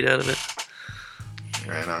dope beat out of it.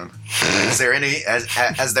 Right on. Is there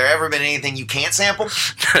has there ever been anything you can't sample?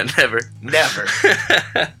 Never.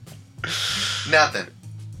 Nothing.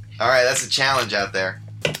 All right, that's a challenge out there.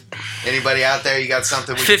 Anybody out there, you got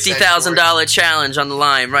something? $50,000 challenge on the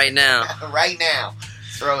line right now. Right now.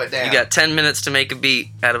 Throw it down. You got 10 minutes to make a beat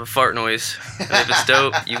out of a fart noise. And if it's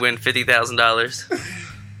dope, you win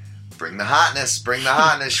 $50,000. Bring the hotness.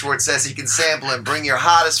 Schwartz says he can sample it. Bring your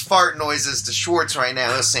hottest fart noises to Schwartz right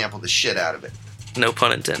now. He'll sample the shit out of it. No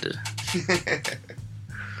pun intended.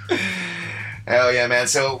 Hell yeah, man.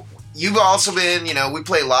 So you've also been, we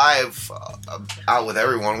play live out with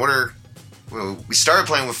everyone. We started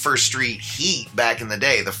playing with First Street Heat back in the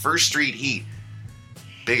day. The First Street Heat.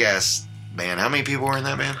 Big ass band. How many people were in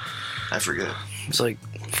that band? I forget. It was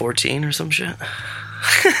 14 or some shit.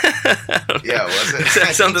 Yeah, was it?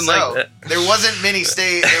 Something like that. There wasn't many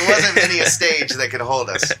a stage that could hold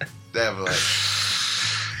us. Definitely.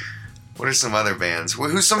 What are some other bands?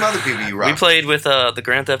 Who's some other people you rock? We played with the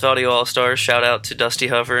Grand Theft Audio All-Stars. Shout out to Dusty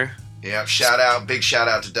Huffer. Yeah, big shout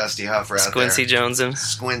out to Dusty Huffer out there.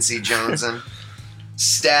 Squincy Jonesin.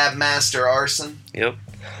 Stab Master Arson. Yep.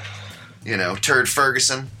 Turd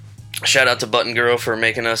Ferguson. Shout out to Button Girl for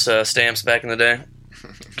making us stamps back in the day.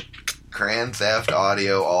 Grand Theft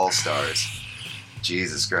Audio All-Stars.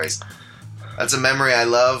 Jesus Christ. That's a memory I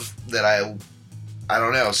love that I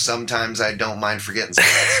don't know, sometimes I don't mind forgetting some of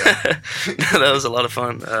that stuff. That was a lot of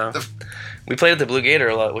fun. We played at the Blue Gator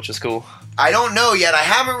a lot, which was cool. I don't know yet. I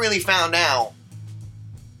haven't really found out.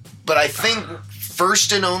 But I think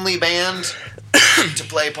first and only band to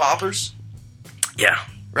play poppers. Yeah.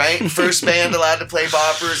 Right? First band allowed to play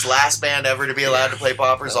poppers. Last band ever to be allowed to play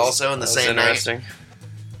poppers also in the same night.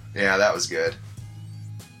 Yeah, that was good.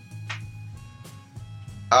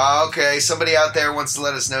 Okay, somebody out there wants to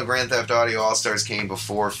let us know Grand Theft Audio All-Stars came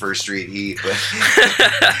before First Street Heat. But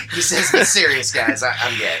he says, be serious, guys.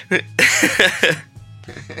 I'm gay.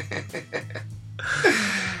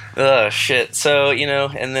 Oh, shit. So,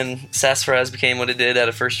 and then Sassafras became what it did out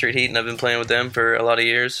of First Street Heat, and I've been playing with them for a lot of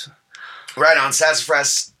years. Right on.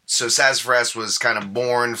 Sassafras So Sassafras was kind of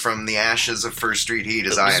born from the ashes of First Street Heat,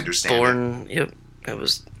 as I understand it. Yep. It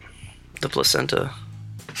was the placenta.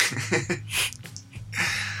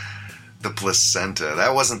 The placenta.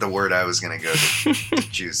 That wasn't the word I was going to go to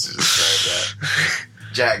choose to describe that.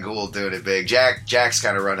 Jack Gould doing it big. Jack's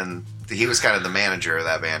kind of running... He was kind of the manager of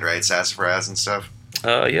that band, right? Sassafras and stuff?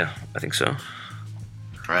 Yeah, I think so.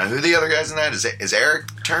 Right. Who are the other guys in that? Is Eric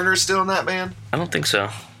Turner still in that band? I don't think so.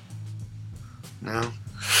 No?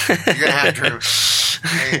 You're gonna have to...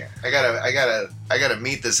 Hey, I gotta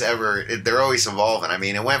meet this they're always evolving. I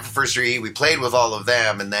mean, it went for First Street Heat. We played with all of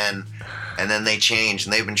them, and then they changed,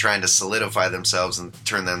 and they've been trying to solidify themselves and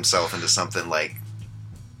turn themselves into something like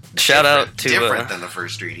different than the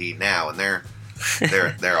First Street Heat now, and they're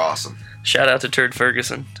awesome. Shout out to Turd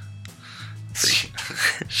Ferguson.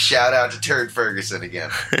 Shout out to Turd Ferguson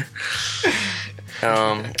again.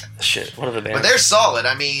 Shit, what are the bands? But they're solid.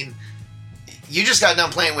 I mean, you just got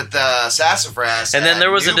done playing with Sassafras, and then there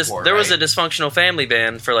was Newport, was a dysfunctional family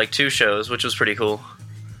band for like 2 shows, which was pretty cool.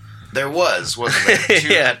 There wasn't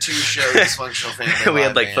there? Two show dysfunctional family. We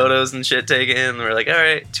had like band. Photos and shit taken, and we were like, all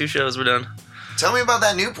right, 2 shows, we're done. Tell me about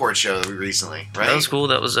that Newport show recently, right? That was cool.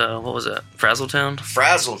 That was what was that? Frazzletown.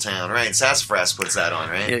 Frazzletown, right? Sassafras puts that on,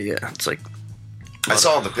 right? Yeah. It's like I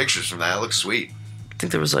saw the pictures from that. It looks sweet. I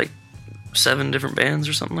think there was like 7 different bands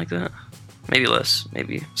or something like that. Maybe less.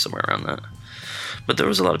 Maybe somewhere around that. But there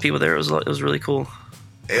was a lot of people there. It was really cool.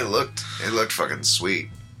 It looked fucking sweet.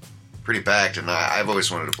 Pretty packed, and I've always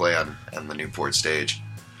wanted to play on the Newport stage.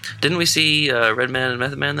 Didn't we see Redman and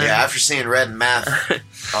Method Man there? Yeah, after seeing Red and Meth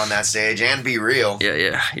on that stage, and Be Real.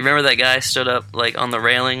 Yeah. You remember that guy stood up like on the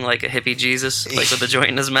railing like a hippie Jesus, like with a joint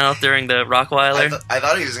in his mouth during the Rockweiler? I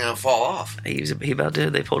thought he was going to fall off. He about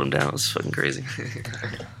did. They pulled him down. It was fucking crazy.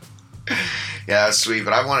 Yeah, that was sweet,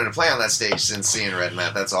 but I wanted to play on that stage since seeing Red and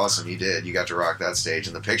Meth. That's awesome. You did. You got to rock that stage,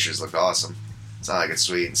 and the pictures looked awesome. It's not like it's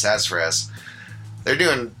sweet. And Sassafras, they're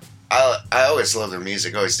doing... I always love their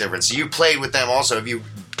music, always different. So you played with them also, have you?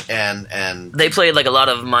 And they played like a lot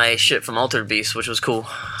of my shit from Altered Beast, which was cool.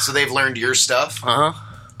 So they've learned your stuff? Uh-huh.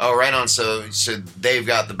 Oh, right on. So they've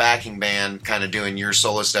got the backing band kind of doing your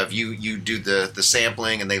solo stuff. You do the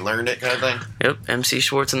sampling, and they learned it kind of thing? Yep, Emcee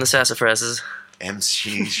Schwartz and the Sassafrasses.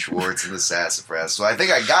 Emcee Schwartz and the Sassafras. So I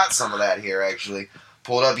think I got some of that here, actually.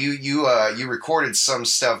 Pulled up. You recorded some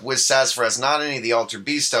stuff with Sassafras, not any of the Altered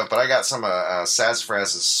Beast stuff, but I got some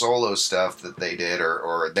Sassafras' solo stuff that they did,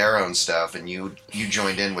 or their own stuff, and you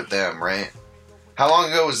joined in with them, right? How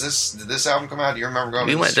long ago was this? Did this album come out? Do you remember going?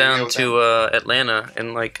 We went down to Atlanta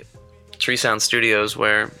in like Tree Sound Studios,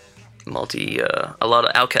 where a lot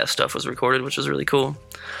of Outkast stuff was recorded, which was really cool,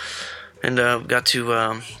 and got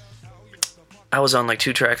to. I was on like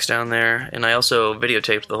 2 tracks down there, and I also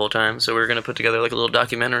videotaped the whole time, so we were going to put together like a little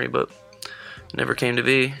documentary, but it never came to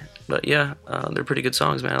be. But yeah, they're pretty good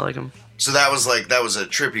songs, man. I like them. So that was a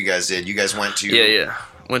trip you guys did. You guys went to... Yeah.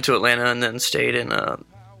 Went to Atlanta and then stayed in, I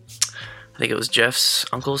think it was Jeff's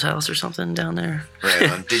uncle's house or something down there. Right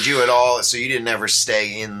on. Did you at all... So you didn't ever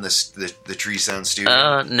stay in the Tree Sound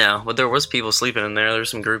studio? No, but there was people sleeping in there. There were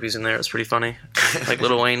some groupies in there. It was pretty funny. Like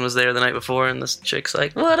Lil Wayne was there the night before, and this chick's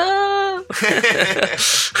like, "What up?"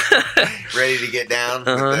 Ready to get down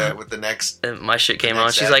with the next... And my shit came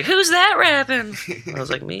on. She's like, "Who's that rapping?" I was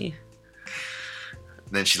like, "Me."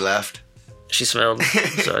 And then she left? She smelled,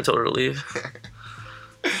 so I told her to leave.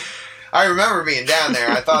 I remember being down there.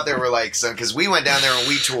 I thought there were like some... Because we went down there and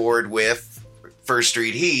we toured with First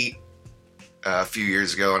Street Heat a few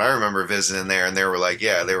years ago, and I remember visiting there, and there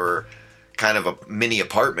were kind of mini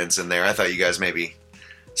apartments in there. I thought you guys maybe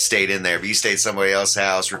stayed in there, but you stayed somebody else's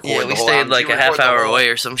house, recorded the whole album. Yeah, we stayed like a half hour away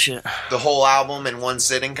or some shit. The whole album in one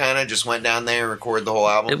sitting, kind of? Just went down there and recorded the whole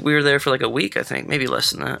album? We were there for like a week, I think. Maybe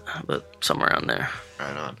less than that, but somewhere around there.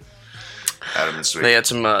 Right on. Adam and Sweet. They had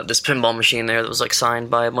some this pinball machine there that was like signed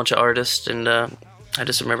by a bunch of artists, and I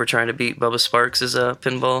just remember trying to beat Bubba Sparks'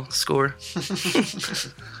 pinball score.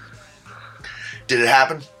 Did it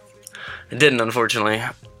happen? It didn't, unfortunately,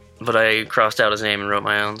 but I crossed out his name and wrote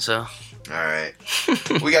my own, so... Alright.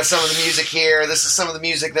 We got some of the music here. This is some of the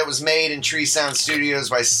music that was made in Tree Sound Studios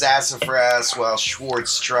by Sassafras while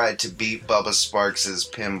Schwartz tried to beat Bubba Sparks'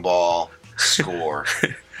 pinball score.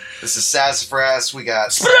 This is Sassafras. We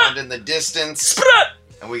got Sound in the Distance.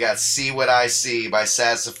 And we got See What I See by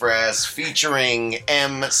Sassafras featuring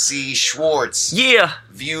Emcee Schwartz. Yeah!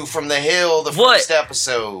 View from the Hill, the first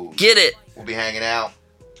episode. Get it! We'll be hanging out.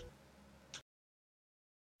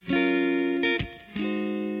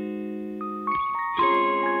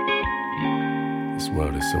 This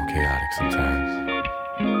world is so chaotic sometimes,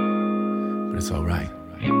 but it's alright.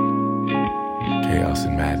 Chaos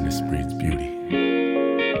and madness breeds beauty.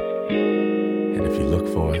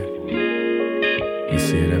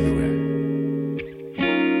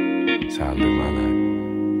 That's how I live my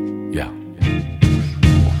life. Yeah.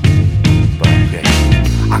 But yeah,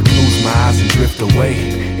 I close my eyes and drift away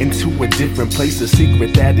into a different place, a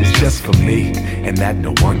secret that is just for me, and that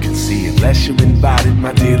no one can see unless you're invited.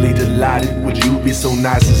 My dearly delighted, would you be so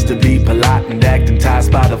nice as to be polite and act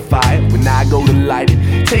enticed by the fire when I go to light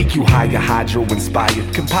it? Take you higher, hydro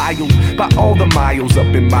inspired, compiled by all the miles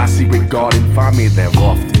up in my secret garden. Find me there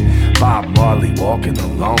often. Bob Marley walking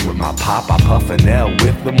along with my pop. I puff an L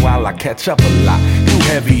with them while I catch up a lot. Through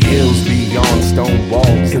heavy hills beyond stone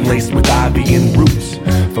walls and laced with ivy and roots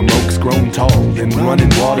from oaks grown tall, and running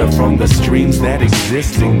water from the streams that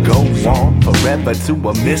exist and go on forever to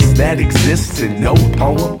a mist that exists in no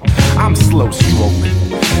poem. I'm slow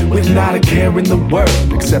strolling with not a care in the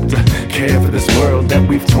world except to care for this world that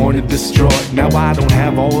we've torn and destroyed. Now I don't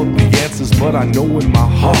have all of the answers, but I know in my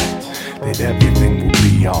heart that everything will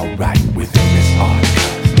be alright within this art.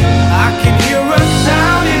 I can hear a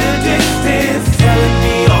sound in the distance telling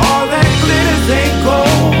me all that glitters ain't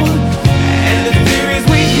gold, and the theories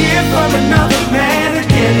we hear from another man are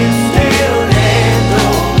getting stale and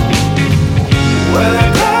old. Well, I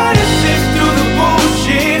gotta sift through the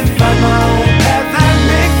bullshit, find my own path that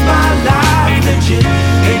makes my life legit.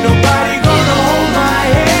 Ain't nobody gonna hold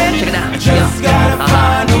my hand. Check it out. I just gotta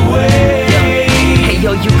find a way.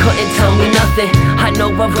 Yo, you couldn't tell me nothing. I know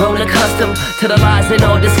I've grown accustomed to the lies and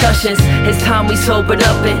all discussions. It's time we sobered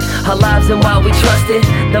up in our lives and while we trusted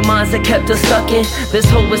the minds that kept us stuck in this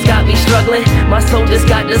hole has got me struggling. My soul just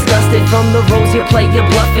got disgusted from the roles you play, you're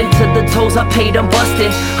bluffing, to the tolls I paid, I'm busted.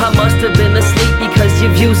 I must have been asleep because your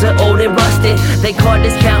views are old and rusted. They caught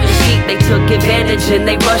us counting sheep, they took advantage and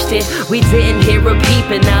they rushed it. We didn't hear a peep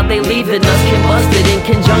and now they leaving us combusted in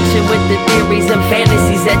conjunction with the theories and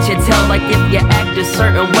fantasies that you tell. Like if you act a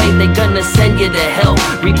certain way, they gonna send you to hell.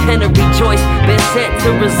 Repent or rejoice, been sent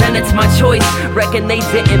to resent, it's my choice. Reckon they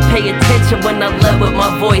didn't pay attention when I led with my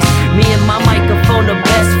voice. Me and my microphone are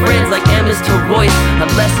best friends like Emcee to Royce. A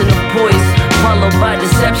lesson of poise, followed by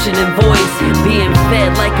deception and voice. Being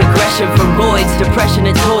fed like aggression from roids, depression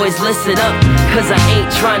and toys. Listen up, cause I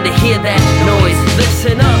ain't trying to hear that noise.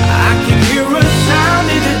 Listen up. I can hear a sound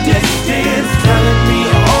in the distance telling me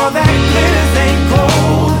all that glitters ain't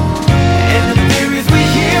gold, and the theories we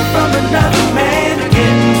hear from another man are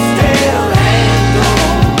getting stale and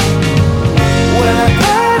old. Well, I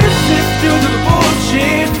gotta sift through the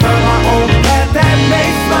bullshit, find my own path that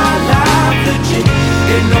makes my life legit.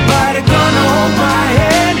 Ain't nobody gonna hold my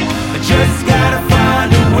hand, I just gotta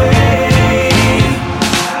find a way.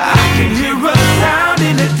 I can hear a sound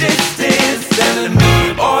in the distance telling me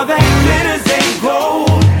all that glitters ain't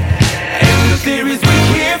gold, and the theories we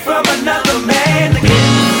hear from another man are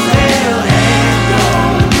getting stale and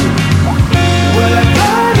old. Well, I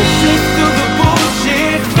gotta sift through the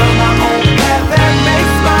bullshit, find my own path that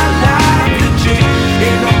makes my life legit.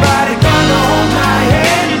 Ain't nobody gonna hold my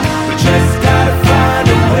hand, we just gotta find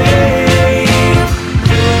a way.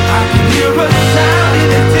 I can hear a sound in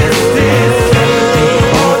the distance telling me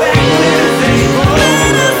all that glitters ain't gold,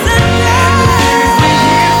 and the theories we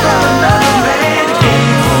hear from another man are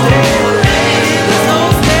getting stale and old.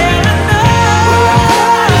 Well, I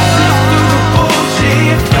gotta sift through the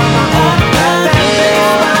bullshit, find my own path that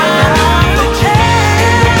makes my life legit.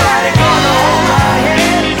 Ain't nobody gonna hold my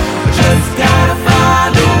hand, we just gotta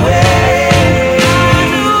find a way.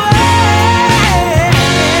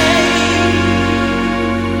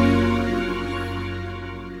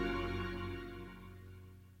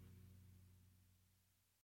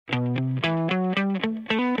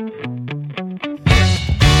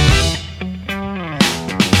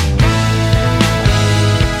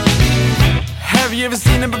 Have you ever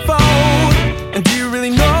seen it before? And do you really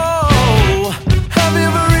know? Have you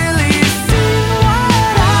ever really seen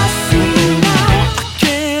what I see now? I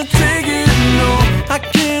can't take it, no, I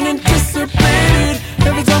can't anticipate it.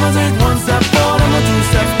 Every time I take one step forward, I'm 2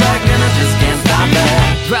 steps back, and I just can't stop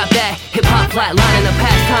that. Drop that, hip-hop flatline in the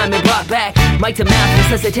past time and brought back mic to mouth,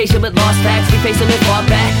 resuscitation with lost facts. We facing it far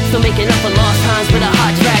back, still making up for lost times with a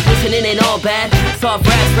hot track. Listening ain't all bad, soft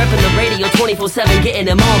raps, repping the radio 24/7, getting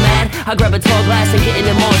them all mad. I grab a tall glass and getting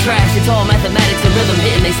them all trash. It's all mathematics and rhythm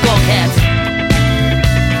hitting they skull caps.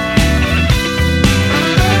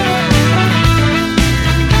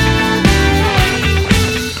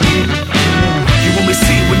 You only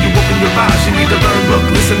see when you open your eyes. You need to learn, look,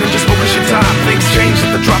 listen, and just focus your time. Things change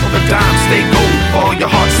at the drop of a dime. Stay gold for all your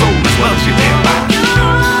heart, soul, as well as your damn life.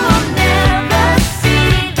 You'll never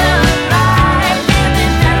see the light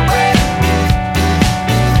living that way.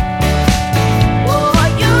 Oh,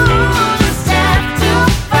 you just have to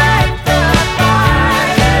fight the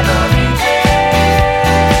fight every day.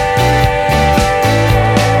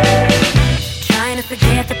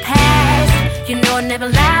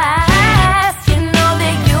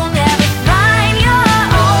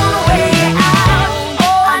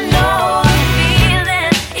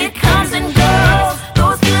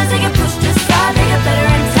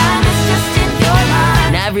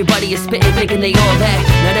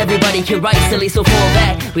 think you're right, silly, so fall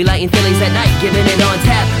back. We lighting Phillies at night, giving it on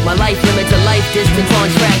tap. My life limit to life distance on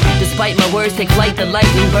track. Despite my words, take flight, the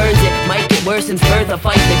lightning burns it. Might get worse since birth, I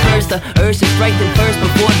fight the curse. The urge to strike them first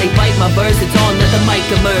before they bite my verse. It's on, let the mic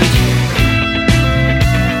emerge.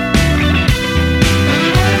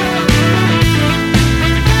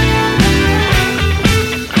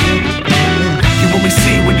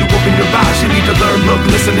 See when you open your eyes, you need to learn, look,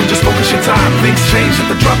 listen, and just focus your time. Things change at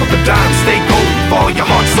the drop of a dime. Stay gold, follow your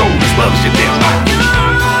heart, soul, as well as your damn mind.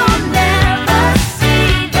 You'll never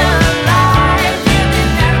see the light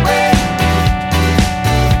living that way.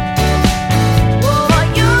 Oh,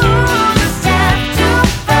 you just have to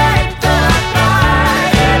fight the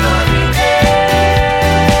fight every day.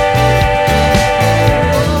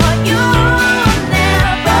 Oh, you'll never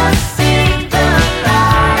see the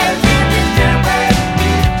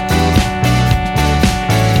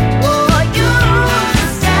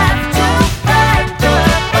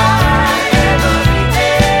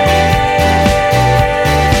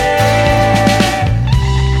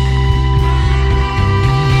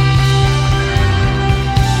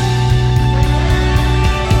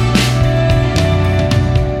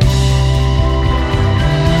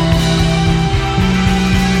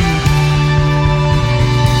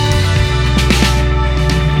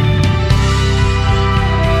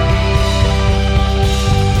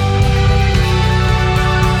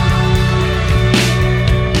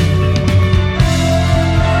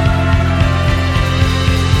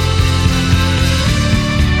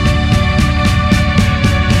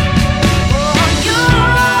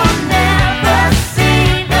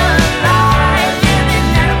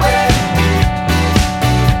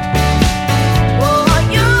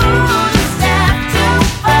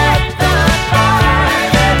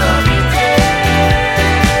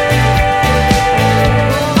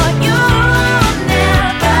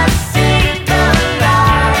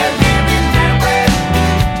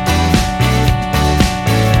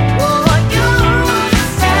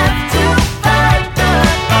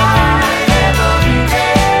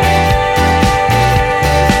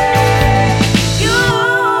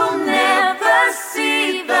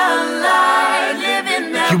light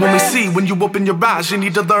living that way. You only see when you open your eyes. You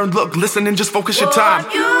need to learn, look, listen, and just focus your time.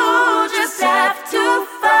 You just have to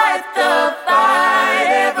fight the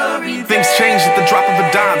fight every day. Things change at the drop of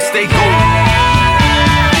a dime. Stay gold.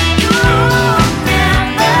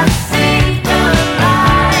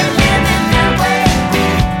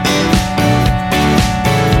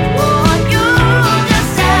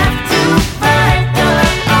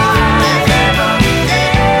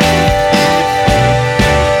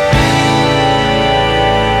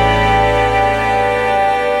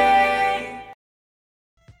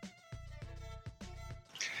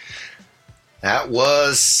 That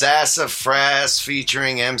was Sassafras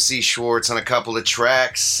featuring Emcee Schwartz on a couple of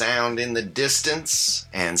tracks, Sound in the Distance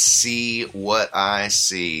and See What I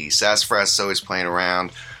See. Sassafras is always playing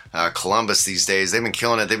around Columbus these days. They've been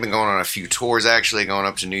killing it. They've been going on a few tours, actually, going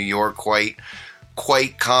up to New York. Quite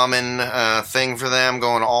common thing for them,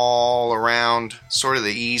 going all around sort of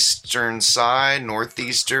the eastern side,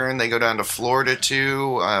 northeastern. They go down to Florida,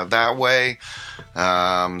 too, that way.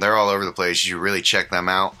 They're all over the place. You should really check them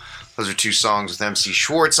out. Those are two songs with Emcee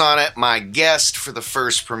Schwartz on it. My guest for the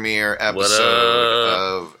first premiere episode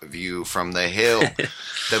of View from the Hill.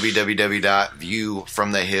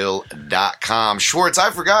 www.viewfromthehill.com. Schwartz, I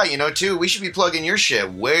forgot, too, we should be plugging your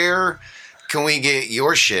shit. Where can we get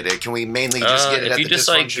your shit? Can we mainly just get it at the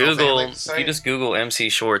Dysfunctional Family site? If you just Google Emcee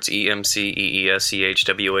Schwartz,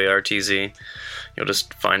 EMCEESCHWARTZ, you'll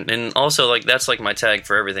just find. And also, that's my tag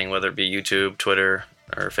for everything, whether it be YouTube, Twitter,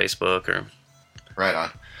 or Facebook, or. Right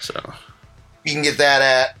on. So you can get that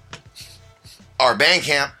at our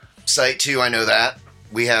Bandcamp site too. I know that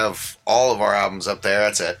we have all of our albums up there.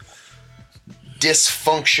 That's at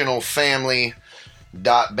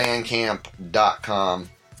dysfunctionalfamily.bandcamp.com.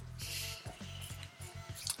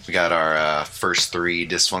 We got our first 3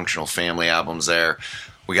 Dysfunctional Family albums there.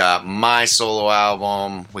 We got my solo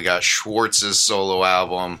album. We got Schwartz's solo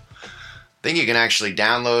album. I think you can actually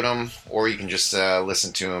download them, or you can just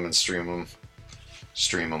listen to them and stream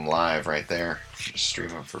them live right there. You just stream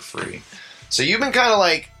them for free. So you've been kind of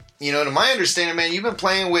to my understanding, man, you've been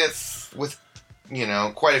playing with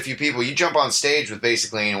quite a few people. You jump on stage with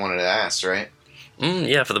basically anyone that asks, right?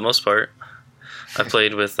 Yeah, for the most part. I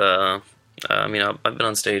played with, I've been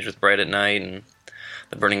on stage with Bright at Night and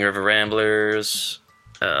the Burning River Ramblers,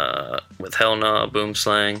 with Hell Nah, Boom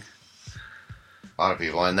Slang. A lot of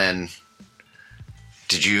people. And then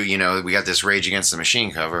did you, we got this Rage Against the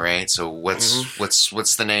Machine cover, right? So what's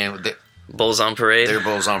the name? Bulls on Parade. They're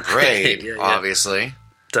Bulls on Parade, yeah. obviously.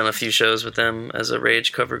 Done a few shows with them as a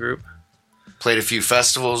Rage cover group. Played a few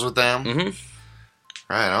festivals with them. Mm-hmm.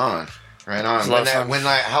 Right on. Right on. It's a lot of fun.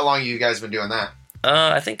 How long you guys been doing that?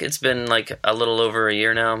 I think it's been like a little over a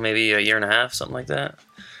year now, maybe a year and a half, something like that.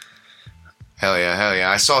 Hell yeah.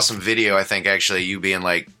 I saw some video, I think, actually, you being,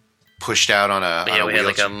 like, pushed out on a We had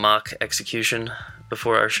like a mock execution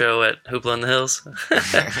before our show at Hoopla in the Hills,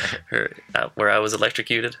 where I was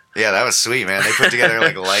electrocuted. Yeah, that was sweet, man. They put together,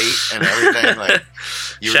 like, light and everything. Like,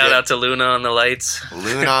 Shout out to Luna on the lights.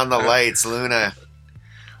 Luna on the lights.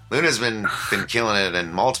 Luna's been killing it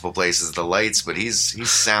in multiple places, the lights, but he's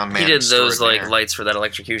sound man. He did those extraordinaire. like lights for that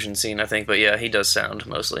electrocution scene, I think, but yeah, he does sound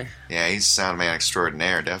mostly. Yeah, he's sound man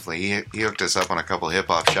extraordinaire, definitely. He hooked us up on a couple of hip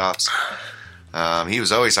hop shops. He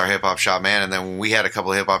was always our hip hop shop man, and then we had a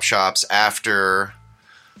couple of hip hop shops after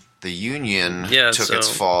the Union took its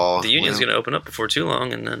fall. The Union's going to open up before too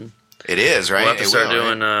long, and then it is, right? We'll have to start will,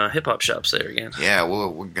 doing right? hip hop shops there again. Yeah,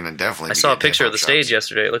 we're going to definitely. I saw a picture of the stage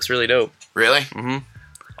yesterday. It looks really dope. Really? Mm-hmm.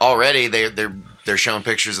 Already, they're showing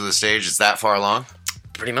pictures of the stage. It's that far along?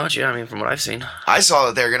 Pretty much, yeah. I mean, from what I've seen. I saw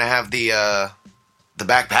that they're going to have the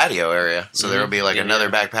back patio area. So there will be like another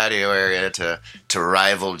back patio area to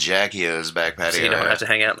rival Jackio's back patio. So you don't have to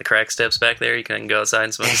hang out in the crack steps back there. You can go outside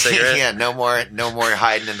and smoke a cigarette. Yeah, no more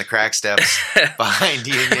hiding in the crack steps behind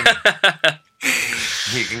Union.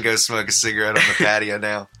 You can go smoke a cigarette on the patio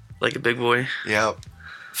now. Like a big boy. Yep.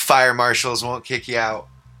 Fire marshals won't kick you out.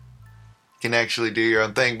 You can actually do your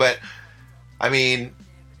own thing. But, I mean,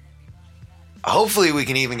 hopefully we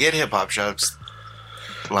can even get hip-hop shops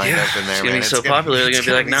lined up in there, it's gonna be so popular. They're gonna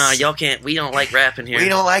be like, nah, y'all can't. We don't like rap in here. We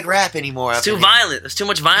don't like rap anymore. It's too violent. There's too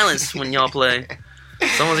much violence when y'all play.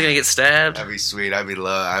 Someone's gonna get stabbed. That'd be sweet. I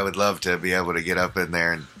would love to be able to get up in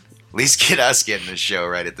there and at least get us getting a show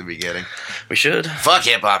right at the beginning. We should. Fuck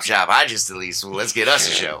hip hop shop. Let's get us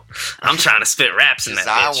a show. I'm trying to spit raps in that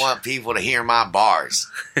bitch. I want people to hear my bars.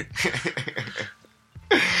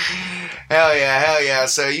 Hell yeah.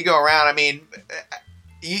 So you go around. I mean,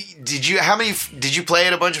 did you play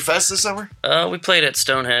at a bunch of fests this summer? We played at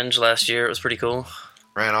Stonehenge last year. It was pretty cool.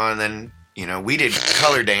 Right on. And then, we did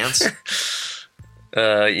Color Dance.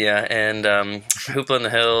 Yeah, and Hoopla in the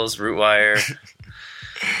Hills, Root Wire.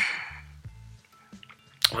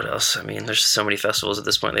 What else? I mean, there's so many festivals at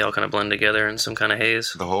this point. They all kind of blend together in some kind of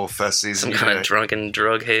haze. The whole fest season. Some kind of drunken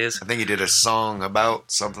drug haze. I think you did a song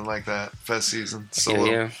about something like that. Fest season. Solo.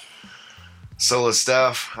 Yeah. Solo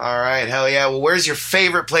stuff. All right. Hell yeah. Well, where's your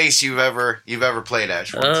favorite place you've ever played at,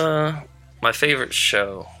 Schwartz? My favorite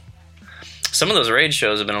show. Some of those raid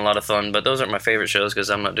shows have been a lot of fun, but those aren't my favorite shows because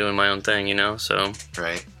I'm not doing my own thing, so.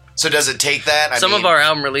 Right. So does it take that? Some of our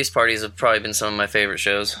album release parties have probably been some of my favorite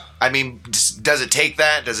shows. I mean, does it take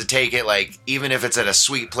that? Does it take it, like, even if it's at a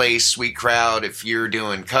sweet place, sweet crowd, if you're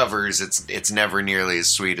doing covers, it's never nearly as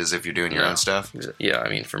sweet as if you're doing your own stuff? Yeah, I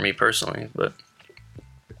mean, for me personally, but...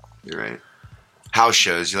 You're right. House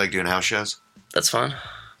shows. You like doing house shows? That's fun.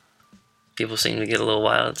 People seem to get a little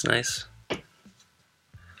wild. It's nice.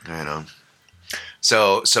 I know.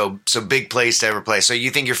 So big place to ever play. So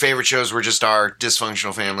you think your favorite shows were just our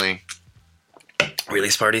Dysfunctional Family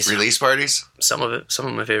release parties? Release parties? Some of it. Some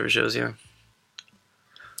of my favorite shows, yeah.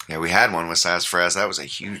 Yeah, we had one with Sassafras. That was a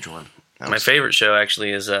huge one. My favorite show,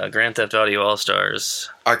 actually, is Grand Theft Audio All-Stars.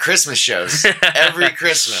 Our Christmas shows. Every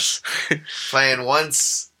Christmas. Playing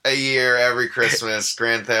once a year, every Christmas,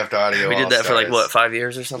 Grand Theft Audio We did that All-Stars. for, 5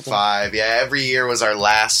 years or something? 5, yeah. Every year was our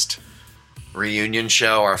last reunion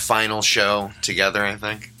show, our final show together, I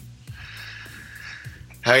think.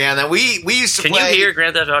 Oh yeah, and then we used to play... Can you hear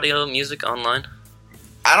Grand Theft Audio music online?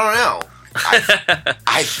 I don't know.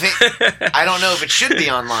 I think... I don't know if it should be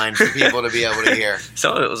online for people to be able to hear.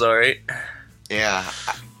 Some of it was alright. Yeah.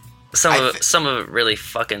 Some of it really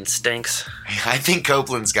fucking stinks. I think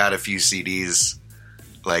Copeland's got a few CDs,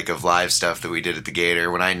 of live stuff that we did at the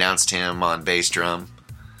Gator when I announced him on bass drum.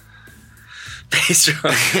 Bass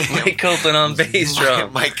drum. Mike Copeland on bass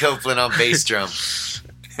drum. Mike Copeland on bass drum.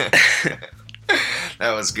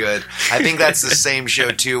 That was good. I think that's the same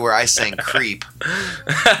show, too, where I sang Creep.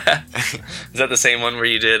 Is that the same one where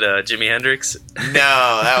you did Jimi Hendrix?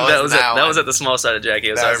 No, that was at the small side of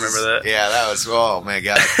Jackie, so I remember that. Yeah, that was, oh my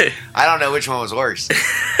God. I don't know which one was worse.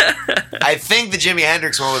 I think the Jimi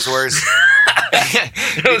Hendrix one was worse.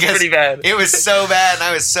 It was pretty bad. It was so bad, and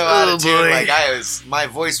I was so out of tune. My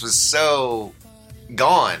voice was so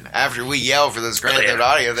gone after we yelled for those Grand Theft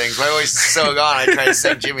Audio things. My voice was so gone, I tried to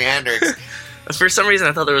sing Jimi Hendrix. For some reason,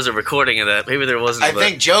 I thought there was a recording of that. Maybe there wasn't. I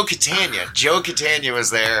think Joe Catania was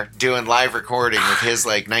there doing live recording with his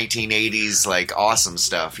 1980s awesome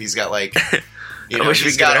stuff. He's got I wish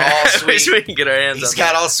we could get our hands on He's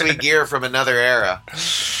got all sweet gear from another era.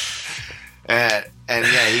 And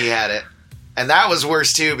yeah, he had it. And that was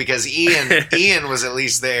worse too because Ian was at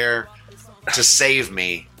least there to save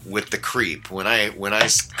me with the creep. When I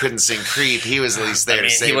couldn't sing creep, he was at least there to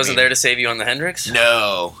save me. He wasn't there to save you on the Hendrix?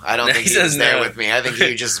 No, I don't think he was there no. with me. I think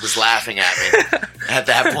he just was laughing at me at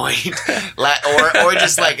that point, or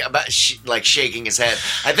just like like shaking his head.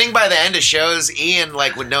 I think by the end of shows, Ian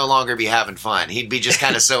like would no longer be having fun. He'd be just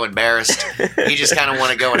kind of so embarrassed. He just kind of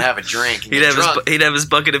want to go and have a drink. And He'd have his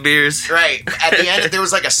bucket of beers. Right at the end, there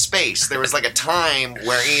was like a space. There was like a time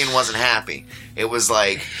where Ian wasn't happy. It was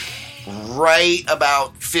like right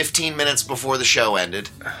about 15 minutes before the show ended,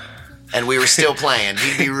 and we were still playing.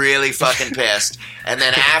 He'd be really fucking pissed. And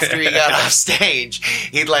then after he got off stage,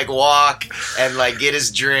 he'd like walk and like get his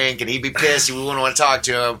drink, and he'd be pissed. We wouldn't want to talk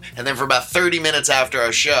to him. And then for about 30 minutes after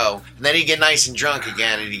our show, and then he'd get nice and drunk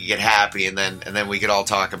again, and he'd get happy, and then we could all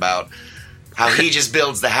talk about how he just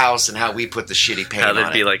builds the house and how we put the shitty paint on it. How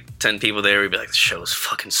there'd be like 10 people there. We'd be like, the show's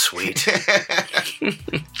fucking sweet.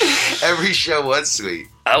 Every show was sweet.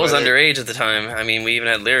 I was underage at the time. I mean, we even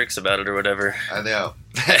had lyrics about it or whatever. I know.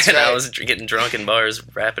 That's and right. I was getting drunk in bars,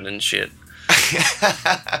 rapping and shit.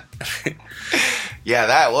 Yeah,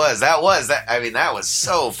 that was. I mean, that was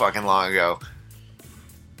so fucking long ago.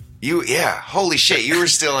 Holy shit, you were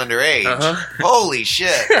still underage. Holy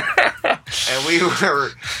shit. And we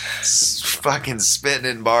were fucking spitting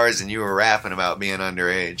in bars and you were rapping about being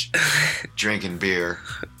underage. Drinking beer.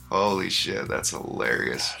 Holy shit, that's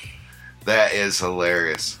hilarious. That is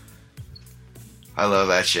hilarious. I love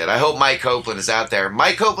that shit. I hope Mike Copeland is out there.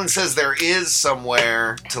 Mike Copeland says there is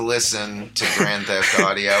somewhere to listen to Grand Theft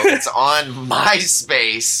Audio. It's on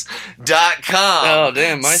myspace.com. Oh,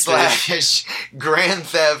 damn, MySpace. / Grand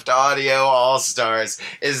Theft Audio All-Stars.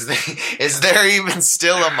 Is there even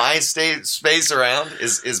still a MySpace around?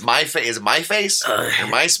 Is it MyFace? Or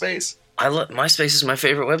MySpace? MySpace is my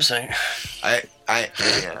favorite website.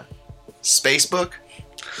 Yeah. Spacebook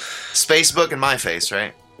and MyFace,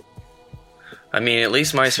 right? I mean, at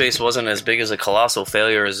least MySpace wasn't as big as a colossal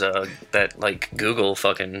failure as that, like, Google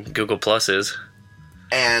Plus is.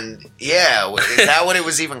 And, yeah, is that what it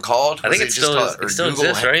was even called? I think it still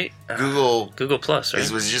exists, right? Google Plus, right?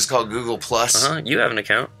 It was just called Google Plus? You have an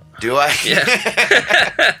account. Do I? Yeah.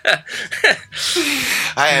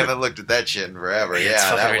 I haven't looked at that shit in forever.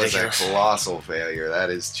 Yeah, that was ridiculous. a colossal failure. That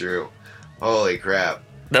is true. Holy crap.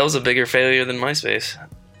 That was a bigger failure than MySpace.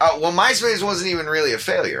 Well, MySpace wasn't even really a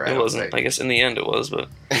failure, It wasn't. I guess in the end it was, but...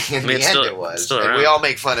 In the end it was. Still and we all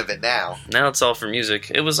make fun of it now. Now it's all for music.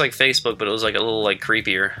 It was like Facebook, but it was like a little like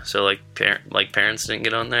creepier. So like parents didn't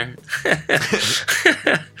get on there.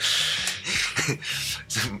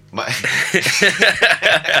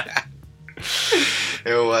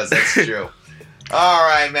 It was. That's true. All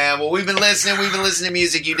right, man. Well, we've been listening to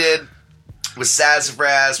music you did with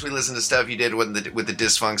Sassafras. We listened to stuff you did with the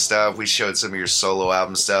Disfunk stuff. We showed some of your solo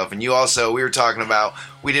album stuff, and we were talking about.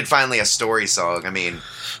 We did finally a story song. I mean,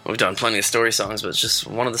 we've done plenty of story songs, but it's just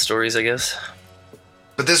one of the stories, I guess.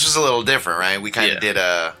 But this was a little different, right? We kind of did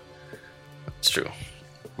a. It's true.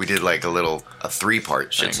 We did like a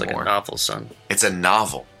 3-part thing. It's like a novel, son. It's a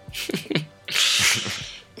novel.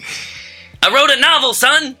 I wrote a novel,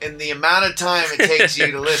 son! In the amount of time it takes you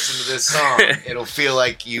to listen to this song, it'll feel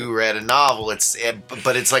like you read a novel.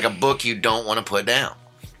 But it's like a book you don't want to put down.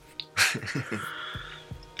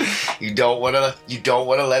 You don't want to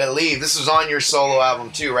let it leave. This was on your solo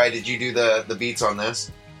album too, right? Did you do the beats on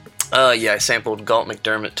this? Yeah, I sampled Galt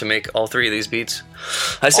McDermott to make all 3 of these beats.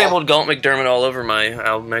 I sampled Galt McDermott all over my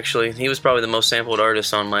album, actually. He was probably the most sampled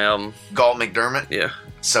artist on my album. Galt McDermott? Yeah.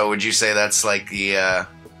 So would you say that's like the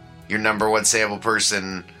your number one sample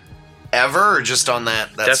person ever, or just on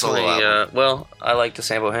that solo album? Well, I like to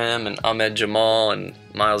sample him and Ahmed Jamal and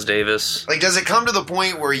Miles Davis. Like, does it come to the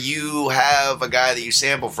point where you have a guy that you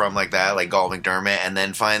sample from like that, like Galt McDermott, and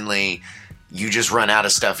then finally you just run out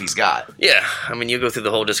of stuff he's got? Yeah, I mean, you go through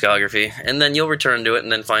the whole discography, and then you'll return to it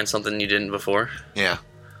and then find something you didn't before. Yeah.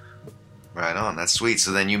 Right on, that's sweet.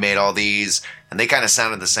 So then you made all these, and they kind of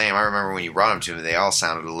sounded the same. I remember when you brought them to me, they all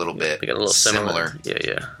sounded a little bit they got a little similar.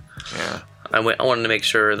 Yeah. I wanted to make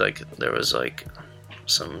sure like there was like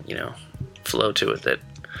some flow to it that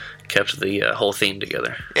kept the whole theme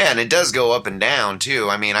together. Yeah, and it does go up and down too.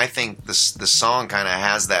 I mean, I think the song kind of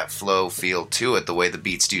has that flow feel to it, the way the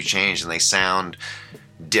beats do change and they sound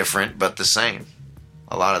different but the same.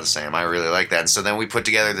 A lot of the same. I really like that. And so then we put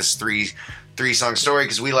together this three song story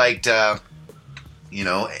because we liked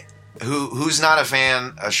who's not a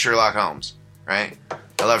fan of Sherlock Holmes, right?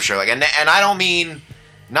 I love Sherlock, and I don't mean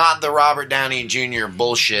not the Robert Downey Jr.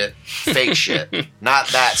 bullshit, fake shit, not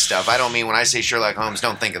that stuff. I don't mean when I say Sherlock Holmes,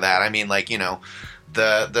 don't think of that. I mean like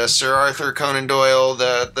The Sir Arthur Conan Doyle,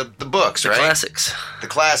 the books, right? Classics. The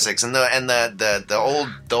classics, and the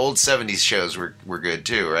old 70s shows were good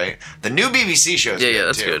too, right? The new BBC shows. Yeah,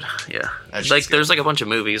 that's too. good. Yeah, That's like just there's like a bunch of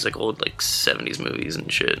movies, like old like 70s movies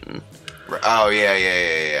and shit. And Oh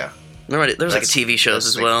yeah. there's like TV shows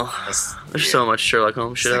as well. There's so much Sherlock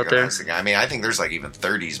Holmes shit out there. I mean, I think there's like even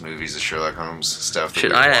 30s movies of Sherlock Holmes stuff.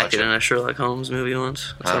 Shit, I acted in a Sherlock Holmes movie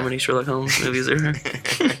once. That's how many Sherlock Holmes movies there are.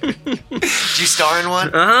 Did you star in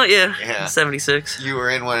one? Yeah. 76. You were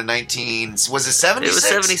in one in 19. Was it 76? It was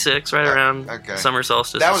 76, right around summer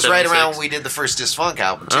solstice. That was right 76. around when we did the first Disfunk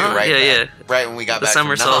album too, right? Yeah. Right when we got the back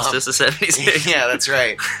summer from Nam. solstice of 76. Yeah, that's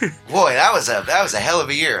right. Boy, that was a hell of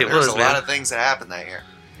a year. There was a lot of things that happened that year.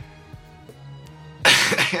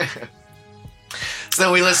 So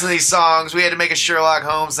then we listened to these songs. We had to make a Sherlock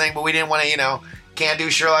Holmes thing, but we didn't want to, can't do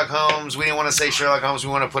Sherlock Holmes. We didn't want to say Sherlock Holmes.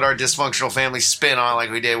 We want to put our dysfunctional family spin on it like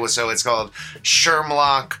we did. So it's called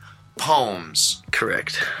Sherlock Poems.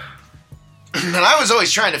 Correct. And I was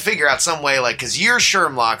always trying to figure out some way, like, because you're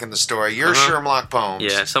Sherlock in the story, you're Sherlock Poems.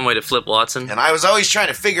 Yeah, some way to flip Watson. And I was always trying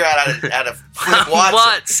to figure out how to flip Watson.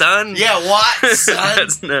 What, son? Yeah, Watt, son.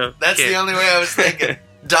 That's can't. the only way I was thinking.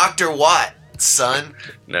 Dr. Watt, son.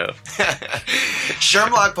 No.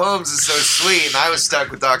 Sherlock Poems is so sweet, and I was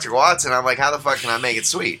stuck with Dr. Watson. I'm like, how the fuck can I make it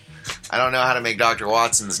sweet? I don't know how to make Dr.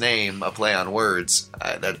 Watson's name a play on words.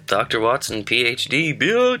 Dr. Watson, PhD,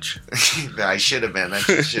 bitch. I should have been.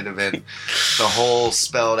 That should have been the whole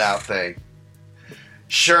spelled out thing.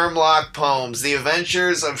 Sherlock Poems. The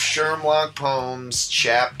Adventures of Sherlock Poems,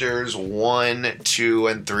 chapters 1, 2,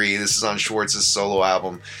 and 3. This is on Schwartz's solo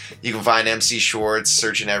album. You can find Emcee Schwartz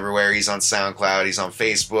searching everywhere. He's on SoundCloud. He's on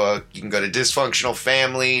Facebook. You can go to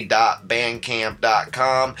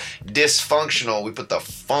dysfunctionalfamily.bandcamp.com. Dysfunctional. We put the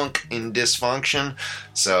funk in dysfunction.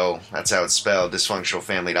 So that's how it's spelled.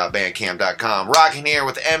 Dysfunctionalfamily.bandcamp.com. Rocking here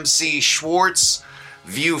with Emcee Schwartz.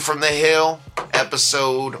 View from the Hill,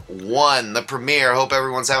 episode 1, the premiere. Hope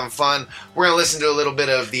everyone's having fun. We're going to listen to a little bit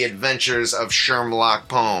of The Adventures of Sherlock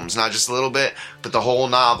Poems. Not just a little bit, but the whole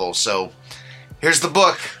novel. So, here's the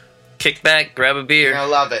book. Kick back, grab a beer. You're going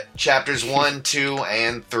to love it. Chapters 1, 2,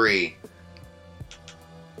 and 3.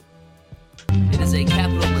 It is a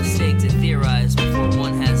capital mistake to theorize before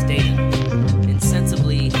one has data.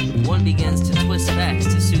 Insensibly, one begins to twist facts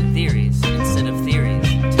to suit theories instead of theories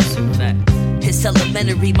to suit facts. It's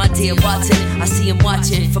elementary, my dear Watson. I see him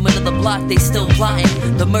watching from another block, they still plotting.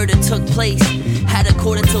 The murder took place, had a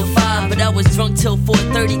quarter till 5, but I was drunk till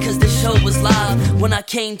 4:30 cause the show was live. When I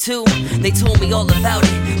came to, they told me all about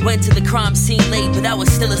it. Went to the crime scene late, but I was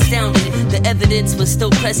still astounded. The evidence was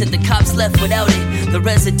still present, the cops left without it. The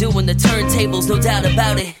residue and the turntables, no doubt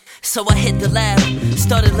about it. So I hit the lab,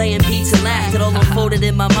 started laying beats and laughed. It all unfolded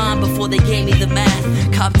in my mind before they gave me the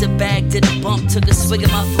math. Copped a bag, did a bump, took a swig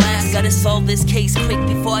of my flask. Gotta solve this case quick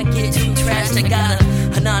before I get too trashed. I got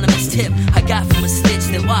an anonymous tip I got from a snitch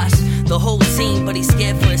that watched the whole scene, but he's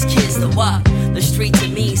scared for his kids to walk the streets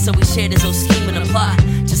of me, so he shared his whole scheme and a plot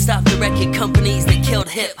to stop the record companies that killed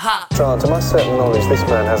hip-hop. To my certain knowledge, this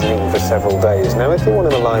man hasn't eaten for several days. Now, if you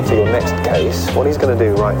want him alive for your next case, what he's going to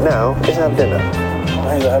do right now is have dinner.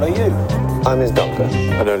 Who the hell are you? I'm his doctor.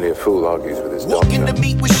 And only a fool argues with his doctor. Walking to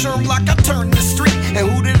meet with Sherlock, I turned the street. And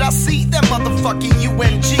who did I see? That motherfucking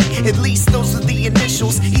UMG. At least those are the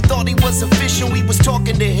initials. He thought he was official. He was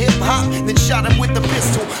talking to hip-hop, then shot him with the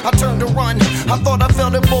pistol. I turned to run. I thought I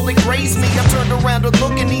felt a bullet graze me. I turned around to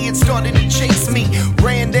look and he had started to chase me.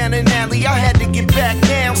 Ran down an alley, I had to get back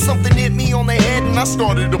now. Something hit me on the head and I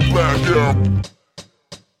started to black out.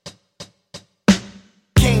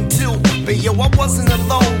 But yo, I wasn't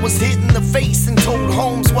alone, was hit in the face and told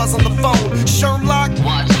Holmes was on the phone. Sherlock,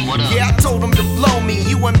 Watson, what up? yeah, I told him to blow me.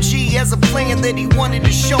 UMG has a plan that he wanted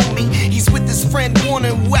to show me. He's with his friend Warner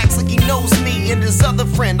who acts like he knows me. And his other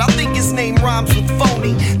friend, I think his name rhymes with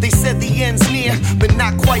phony. They said the end's near, but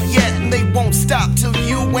not quite yet. And they won't stop till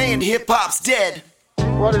you and hip-hop's dead.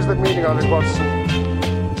 What is the meaning of it, Watson?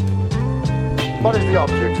 What is the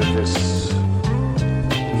object of this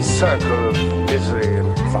circle of misery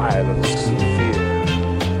and violence and fear?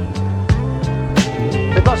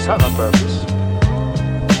 It must have a purpose.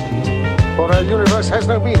 For our universe has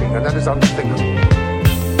no meaning, and that is unthinkable.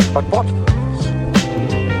 But what purpose?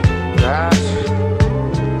 That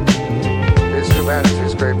is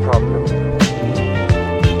humanity's great problem,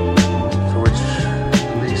 to which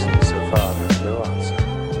reason so far has no answer.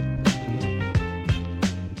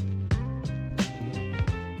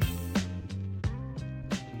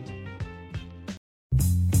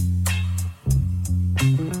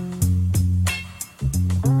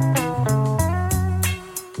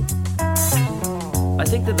 I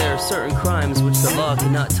think that there are certain crimes which the law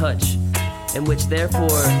cannot touch, and which therefore,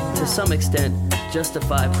 to some extent,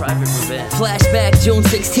 justify private revenge. Flashback, June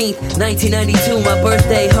 16th, 1992, my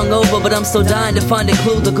birthday hungover, but I'm still dying to find a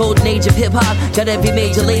clue. The golden age of hip-hop, got every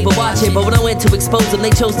major label watching, but when I went to expose them, they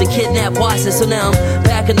chose to kidnap Watson. So now I'm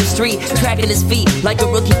back in the street, tracking his feet, like a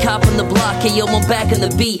rookie cop on the block. Hey yo, I'm back in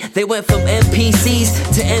the beat. They went from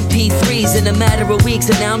MPCs to MP3s in a matter of weeks,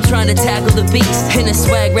 and now I'm trying to tackle the beast. In a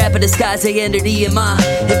swag rapper disguise, they entered EMI,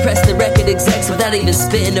 impressed the record execs without even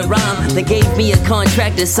spitting a rhyme. They gave me a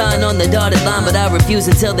contract to sign on the dotted line, but I refused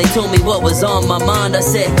until they told me what was on my mind. I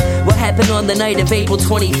said, what happened on the night of April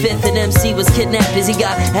 25th? An MC was kidnapped as he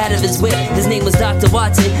got out of his whip. His name was Dr.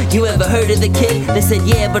 Watson. You ever heard of the kid? They said,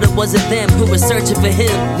 yeah, but it wasn't them who were searching for him.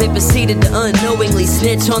 They proceeded to unknowingly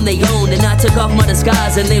snitch on their own, and I took off my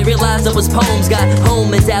disguise and they realized I was Poems. Got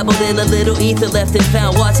home and dabbled in a little ether, left and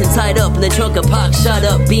found Watson tied up in the trunk of Pac's shot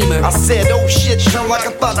up Beamer. I said, oh shit, son, like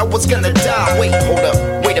I thought I was gonna die. Wait, hold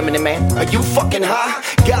up, wait a minute, man. Are you fucking high?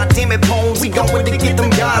 God damn it, Poems, we going to get them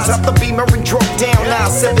guys out the Beamer and drove down now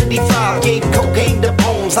 75. Gave cocaine to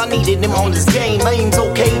Poems, I needed him on his game. Ain't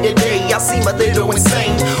okay today, I seem a little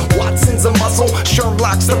insane. Watson's a muscle,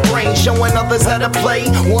 Sherlock's the brain, showing others how to play.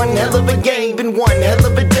 One hell of a game, been one hell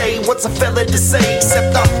of a day. What's a fella to say?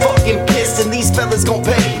 Except I'm fucking pissed and these fellas gon'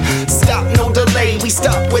 pay. Stop, no delay, we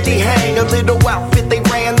stop where they hang. A little outfit they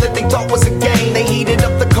ran that they thought was a game. They heated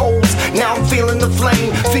up the coals, now I'm feeling the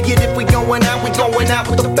flame. Figured if we going out, we going out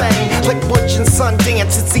with a bang. Like Butch and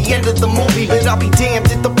Sundance, it's the end of the movie, but I'll be damned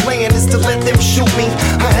if the plan is to let them shoot me.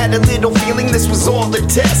 I had a little feeling this was all the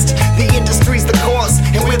test. The industry's the cause,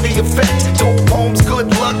 and we're the effect. Told Holmes good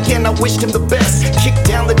luck, and I wished him the best. Kicked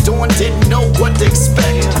down the door and didn't know what to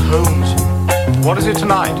expect. Holmes, what is it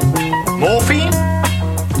tonight? Morphine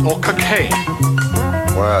or cocaine?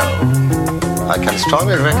 Well, I can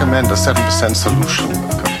strongly recommend a 7% solution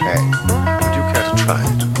of cocaine. Would you care to try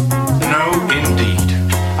it? No, indeed.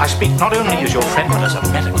 I speak not only as your friend, but as a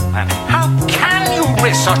medical man. How can you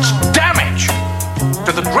risk such damage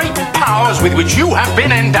to the great powers with which you have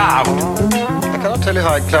been endowed? I cannot tell you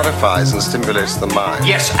how it clarifies and stimulates the mind.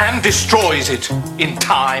 Yes, and destroys it in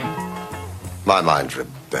time. My mind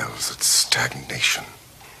rebels at stagnation.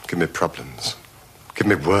 Give me problems. Give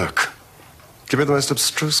me work. Give me the most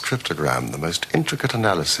abstruse cryptogram, the most intricate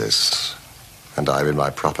analysis, and I'm in my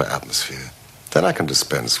proper atmosphere. Then I can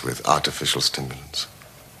dispense with artificial stimulants.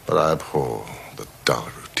 But I abhor the dull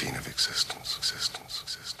routine of existence.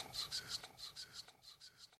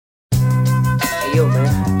 Hey yo,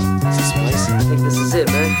 man, is this place? I think this is it,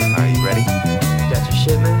 man. Are you ready? You got your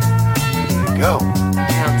shit, man? Here we go.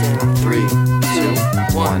 Countdown. 3,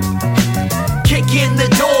 2, 1. Kick in the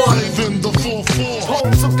door.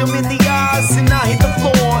 Holmes looked him in the eyes and I hit the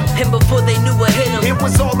floor. And before they knew I hit him, It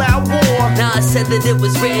was all out war. now I said that it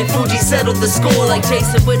was written. Fuji settled the score like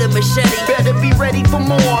Jason with a machete. Better be ready for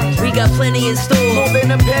more. We got plenty in store. More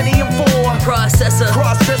than a penny and 4. Processor,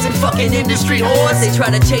 Cross-dressing fucking industry whores. They try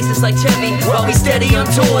to chase us like Chevy while we steady on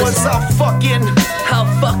tours. I'll fucking How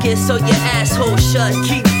fucking so your asshole shut.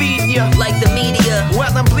 keep feeding ya Like the media,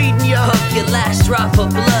 while I'm bleeding ya. pump your last drop of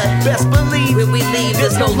blood. Best believe When we leave,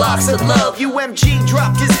 there's no loss of love. UMG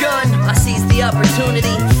dropped his gun. I seized the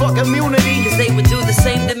opportunity, Fuck immunity. cause they would do the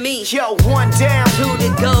same to me. Yo, one down. 2 to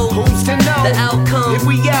go, Who's to know the outcome. if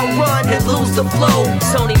we outrun And lose the flow.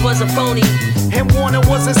 Sony was a phony. and Warner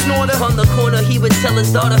was a snorter? On the corner, he would tell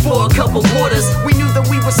his daughter for a couple quarters. We knew that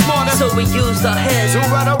we were smarter. So we used our heads to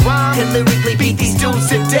write a rhyme and lyrically beat these dudes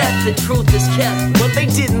to death. The truth is kept, but they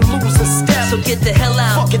didn't lose a step. so get the hell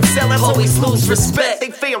out. Fucking sellers Always lose respect.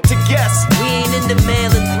 They failed to guess. We ain't into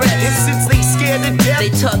mailing And threats. since they scared to death, They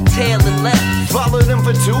tucked tail and left followed them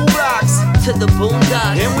for 2 blocks. to the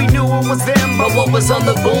boondocks. And we knew it was them, But what was on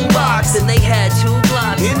the boombox? And they had 2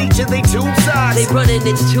 blocks. in each of they 2 sides. They running,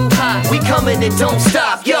 it's too hot. We coming and don't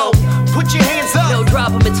stop. Yo, put your hands up. No,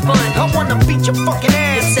 drop 'em, it's fun. I wanna beat your fucking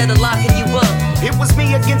ass. Instead of locking you up, It was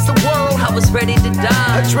me against the world. I was ready to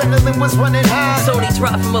die. Adrenaline was running high. Sony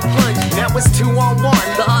dropped from a punch. That was 2 on 1.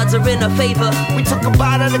 The odds are in our favor, We took a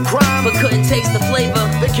bite of the crime, but couldn't taste the flavor.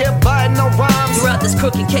 they kept biting our rhymes. Throughout this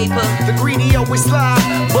crooked caper, The greedy always lie,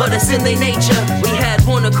 but it's in their nature. We had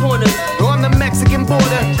Warner cornered. on the Mexican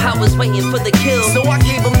border. I was waiting for the kill, So I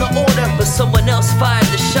gave him the order, but someone else fired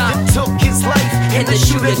the shot. that took his life. And the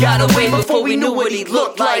shooter got away before we knew what he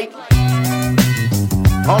looked like.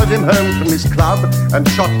 Followed him home from his club and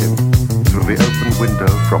shot him through the open window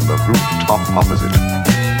from the rooftop opposite.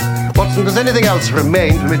 Watson, does anything else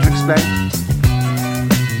remain for me to explain?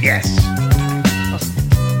 Yes.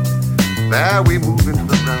 There we move into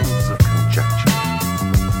the realms of conjecture.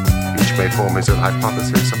 In Each may form his own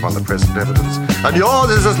hypothesis upon the present evidence, and yours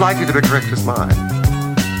is as likely to be correct as mine.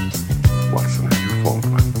 Watson, have you formed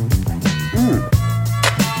one?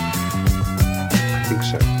 I think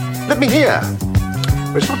so. Let me hear.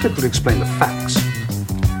 But it's not difficult to explain the facts.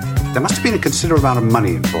 There must have been a considerable amount of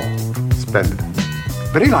money involved. Splendid.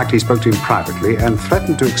 Very likely he spoke to him privately and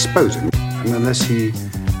threatened to expose him unless he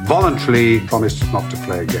voluntarily promised not to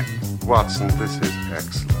play again. Watson, this is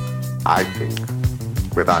excellent. I think,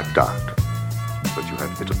 without doubt, that you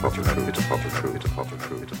have hit upon the truth.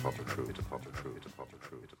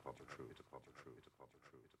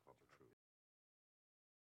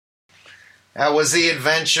 That was The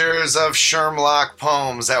Adventures of Sherlock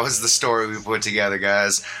Holmes. That was the story we put together,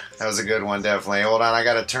 guys. That was a good one, definitely. Hold on, I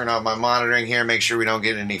gotta turn off my monitoring here, make sure we don't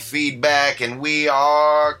get any feedback, and we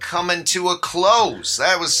are coming to a close.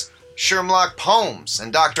 That was Sherlock Holmes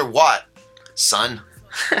and Dr. Watt, son.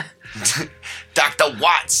 Dr.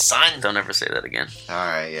 Watt, son. Don't ever say that again.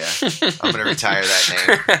 Alright, yeah. I'm gonna retire that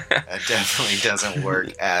name. That definitely doesn't work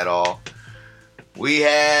at all. We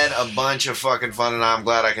had a bunch of fucking fun, and I'm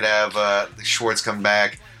glad I could have Schwartz come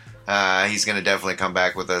back. He's going to definitely come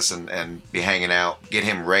back with us and be hanging out. Get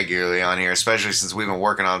him regularly on here, especially since we've been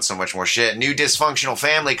working on so much more shit. New Dysfunctional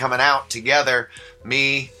Family coming out together.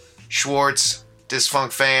 Me, Schwartz,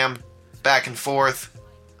 Dysfunct Fam, back and forth.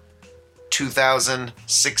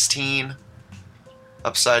 2016.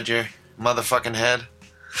 Upside your motherfucking head.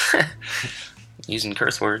 Using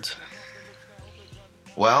curse words.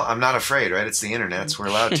 Well, I'm not afraid, right? It's the internet, so we're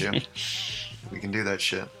allowed to. We can do that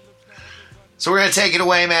shit. So we're going to take it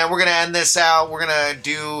away, man. We're going to end this out. We're going to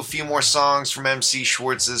do a few more songs from Emcee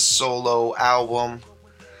Schwartz's solo album.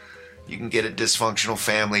 You can get it at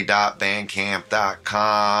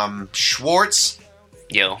dysfunctionalfamily.bandcamp.com. Schwartz.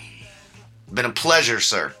 Yo. Been a pleasure,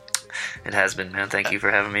 sir. It has been, man. Thank you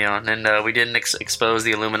for having me on. And we didn't expose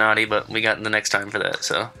the Illuminati, but we got the next time for that,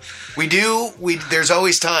 so. We do. There's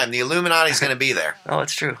always time. The Illuminati's going to be there. Oh,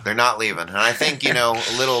 it's true. They're not leaving. And I think, a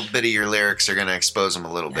little bit of your lyrics are going to expose them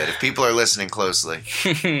a little bit. If people are listening closely,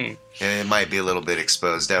 it might be a little bit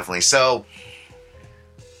exposed, definitely. So,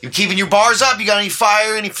 you keeping your bars up? You got any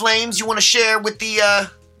fire, any flames you want to share with the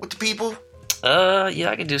people?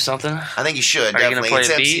 Yeah, I can do something. I think you should, Are definitely. You gonna play it's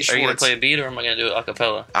a beat? Emcee Are you gonna Schwartz. play a beat, or am I gonna do it a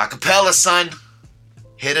cappella? A cappella, son.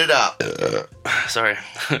 Hit it up. Sorry.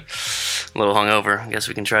 A little hungover. I guess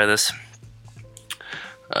we can try this.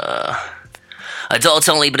 Adults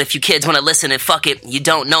only, but if you kids wanna listen, and fuck it, you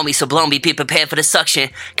don't know me, so blow me, be prepared for the suction.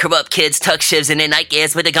 Corrupt kids, tuck shivs in their night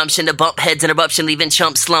gears with the gumption to bump heads and eruption, leaving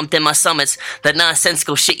chumps slumped in my summits. That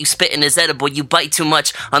nonsensical shit you spittin' is edible, you bite too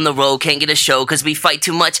much. On the road, can't get a show, cause we fight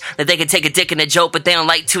too much. That they can take a dick and a joke, but they don't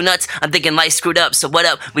like two nuts. I'm thinking life screwed up, so what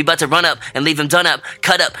up? We about to run up and leave them done up.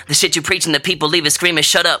 Cut up, the shit you preaching, the people leave it screaming,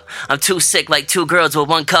 shut up. I'm too sick like two girls with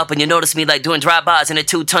one cup, and you notice me like doing drive-bys in a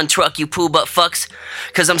 2-ton truck, you poo butt fucks.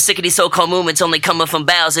 Cause I'm sick of these so-called movements only coming from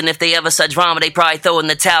bowels. And if they ever saw drama, they probably throw in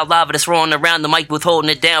the towel. Lava that's rolling around the mic with holding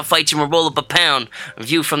it down. Fight you and roll up a pound.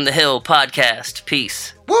 View from the Hill podcast.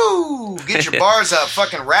 Peace. Woo! Get your bars up.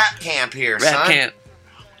 Fucking rap camp here, son. Rap camp.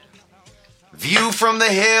 View from the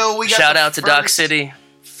Hill. We got Shout out to Doc City.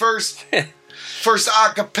 First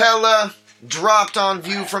acapella dropped on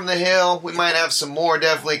View from the Hill. We might have some more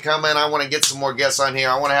definitely coming. I want to get some more guests on here.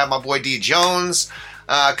 I want to have my boy D Jones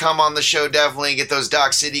come on the show, definitely. Get those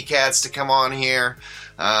Doc City cats to come on here.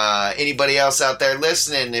 Anybody else out there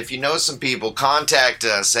listening, if you know some people, contact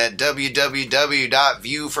us at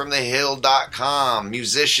www.viewfromthehill.com.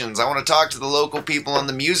 Musicians, I want to talk to the local people on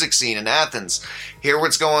the music scene in Athens. Hear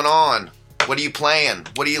what's going on. What are you playing?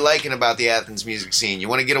 What are you liking about the Athens music scene? You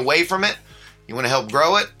want to get away from it? You want to help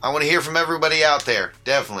grow it? I want to hear from everybody out there,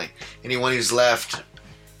 definitely. Anyone who's left,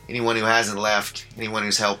 anyone who hasn't left, anyone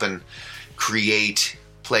who's helping create,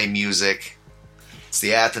 play music. It's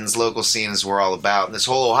the Athens local scene is what we're all about, and this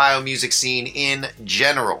whole Ohio music scene in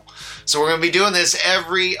general. So we're going to be doing this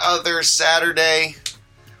every other Saturday.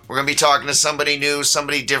 We're going to be talking to somebody new,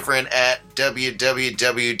 somebody different at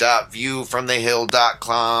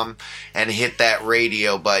www.viewfromthehill.com and hit that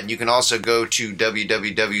radio button. You can also go to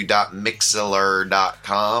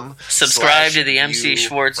www.mixlr.com. Subscribe to the Emcee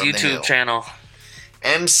Schwartz YouTube channel.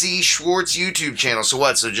 Emcee Schwartz YouTube channel. So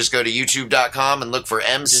what? So just go to youtube.com and look for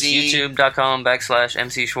Emcee. Just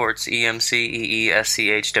youtube.com/Emcee Schwartz.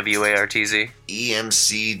 EMCEESCHWARTZ.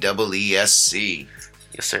 EMCEESC.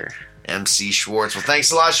 Yes, sir. Emcee Schwartz. Well,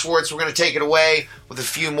 thanks a lot, Schwartz. We're going to take it away with a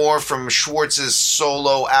few more from Schwartz's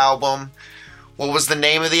solo album. What was the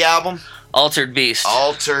name of the album? Altered Beast.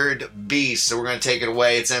 Altered Beast. So we're going to take it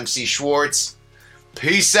away. It's Emcee Schwartz.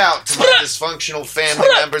 Peace out to my dysfunctional family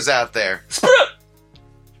members out there.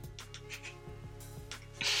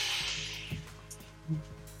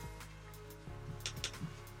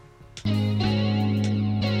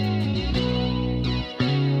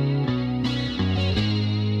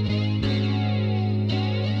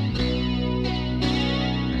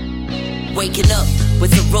 waking up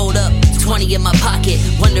with a rolled up 20 in my pocket,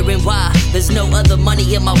 wondering why there's no other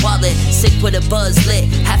money in my wallet. Sick with a buzz lit,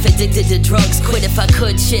 half addicted to drugs. Quit if I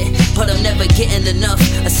could, shit, but I'm never getting enough.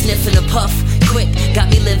 A sniff and a puff, quick, got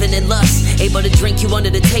me living in lust. Able to drink you under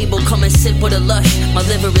the table, come and sip with a lush. My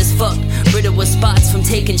liver is fucked, riddled with spots from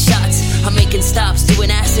taking shots. I'm making stops, doing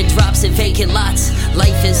acid drops in vacant lots.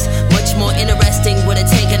 Life is much more interesting with a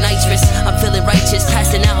tank of nitrous. I'm feeling righteous,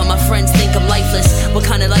 passing out and my friends think I'm lifeless. What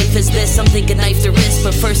kind of life is this? I'm thinking knife to wrist,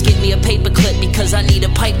 but first give me a paper clip because I need a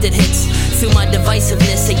pipe that hits through my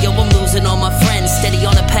divisiveness. And yo, I'm losing all my friends, steady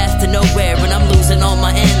on a path to nowhere, and I'm losing all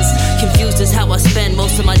my ends. Confused as how I spend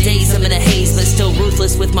most of my days. I'm in a haze, but still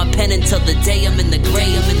ruthless with my pen until the day I'm in the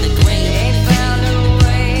gray. I'm in the gray. They found a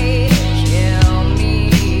way to kill me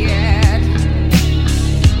yet.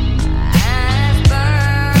 Eyes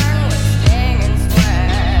burn with stinging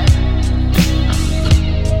sweat.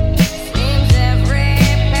 Seems every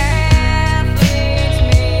path leads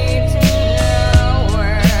me to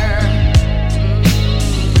nowhere.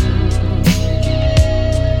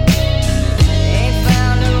 They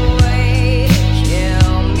found a way to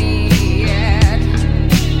kill me yet.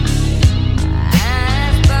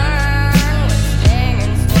 Eyes burn with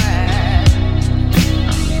stinging sweat.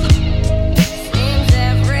 Seems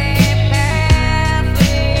every path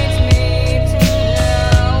leads me to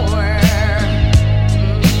nowhere.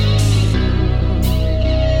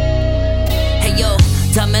 Hey yo,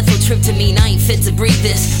 dimethyl tryptamine, I ain't fit to breathe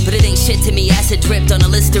this, but it ain't shit to me. Acid dripped on a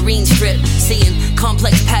Listerine strip, seeing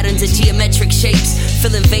complex patterns of geometric shapes,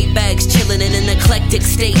 filling vape bags, chilling in an eclectic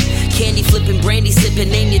state. Candy flipping, brandy sipping,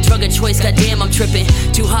 name your drug of choice. Goddamn, I'm tripping.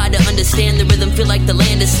 Too hard to understand the rhythm, feel like the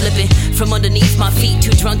land is slipping from underneath my feet.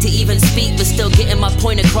 Too drunk to even speak, but still getting my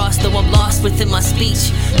point across, though I'm lost within my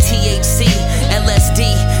speech. THC,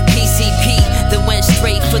 LSD, PCP, then went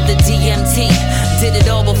straight for the DMT. Did it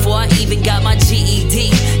all before I even got my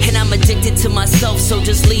GED, and I'm addicted to myself, so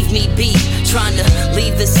just leave me be. Trying to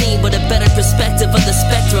leave the scene with a better perspective of the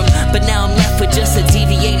spectrum, but now I'm left with just a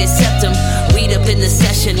deviated septum. Weed up in the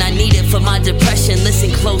session, I need it for my depression.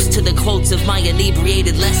 Listen close to the quotes of my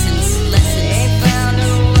inebriated lessons. They found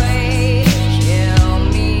a way to kill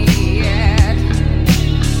me yet.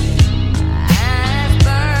 Eyes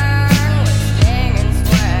burn with stinging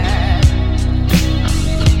sweat.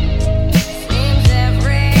 Seems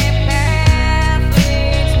every path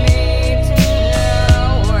leads me to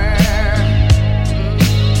nowhere.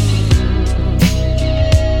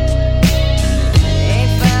 They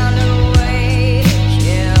found a way to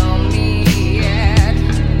kill me yet.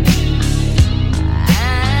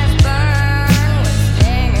 Eyes burn with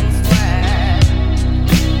stinging sweat.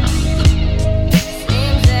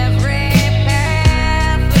 Seems every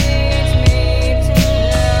path leads me to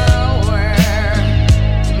nowhere.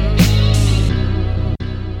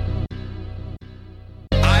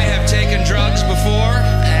 I have taken drugs before,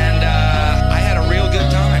 and I had a real good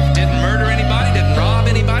time. Didn't murder anybody, didn't rob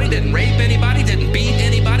anybody, didn't rape anybody, didn't beat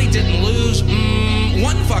anybody, didn't lose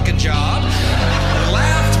one fucking job.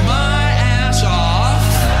 Laughed my ass off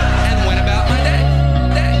and went about my day.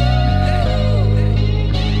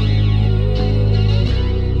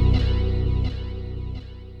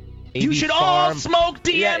 You should all smoke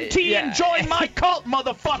DMT and join my cult,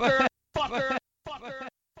 motherfucker.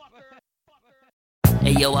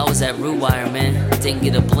 Hey yo, I was at Root Wire, man. Didn't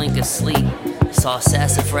get a blink of sleep. Saw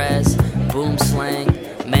Sassafras, Boom Slang,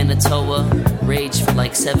 Manitoba, rage for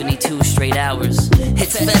like 72 straight hours.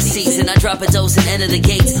 It's fest season, I drop a dose and enter the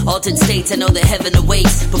gates. Altered states, I know that heaven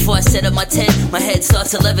awaits. Before I set up my tent, my head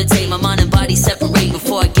starts to levitate. My mind and body separate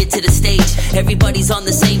before I get to the stage. Everybody's on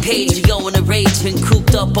the same page, we going to rage. Been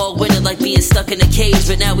cooped up all winter like being stuck in a cage,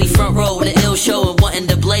 but now we front row with an ill show and wanting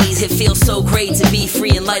to blaze. It feels so great to be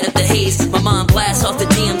free and light up the haze. My mind blasts off the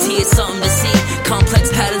DMT, it's something to see. Complex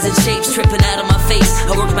patterns and shapes tripping out of my face.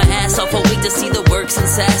 I work my ass off all week to see the works and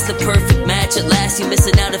sass. The perfect match at last. You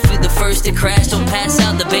missing out if you the first to crash. Don't pass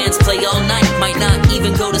out, the bands play all night. Might not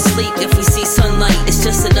even go to sleep if we see sunlight. It's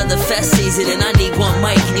just another fest season and I need one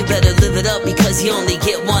mic. And you better live it up because you only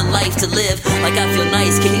get one life to live. Like I feel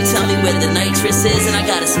nice, can you tell me where the nitrous is? And I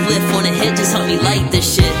got a spliff on a hit, just help me light this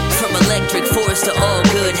shit. From electric forest to all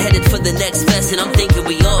good, headed for the next fest, and I'm thinking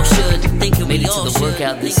we all should. Thinking we all should. The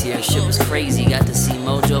workout this year, shit was crazy. Got to see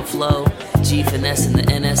Mojo Flow, G Finesse and the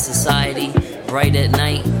NS Society. Bright at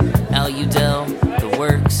night, Al Udell, the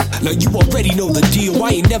works. Now you already know the deal,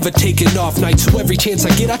 I ain't never taking off nights. So every chance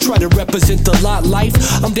I get, I try to represent the lot life.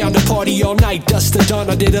 I'm down to party all night, dust to dawn.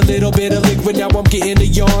 I did a little bit of liquid, now I'm getting the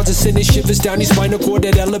yawns and sending shivers down your spinal cord.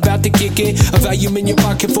 That L about to kick in. A volume in your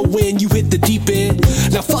pocket for when you hit the deep end.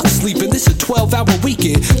 Now fuck sleeping, this a 12-hour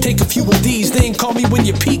weekend. Take a few of these, then call me when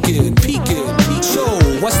you're peaking. So,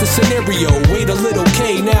 what's the scenario? Wait a little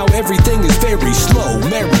K, now everything is very slow.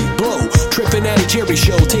 Mary blow, tripping at a Jerry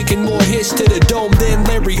show, taking more hits to the dome than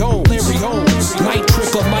Larry Holmes. Might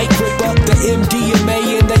trip a mic grip up, the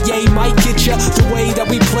MDMA and the yay might get ya. The way that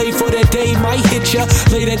we play for the day might hit ya.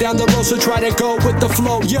 Later down the road, so try to go with the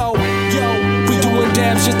flow. Yo, we doing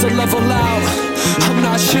dabs just to level out. I'm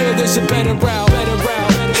not sure there's a better route.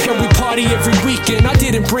 And we party every weekend. I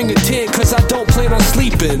didn't bring a tent, cause I don't plan on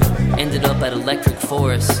sleeping. Ended up at Electric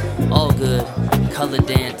Forest, all good. Color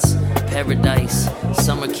dance, paradise,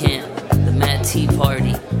 summer camp, the Mad Tea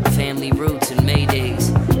Party, family roots and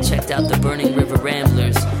Maydays. Checked out the Burning River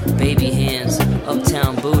Ramblers, Baby Hands,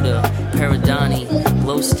 Uptown Buddha, Paradani,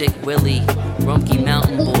 Glow Stick Willie, Rumpke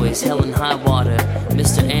Mountain Boys, Hell in High Water,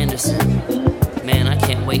 Mr. Anderson. Man, I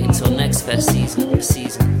can't wait until next fest season.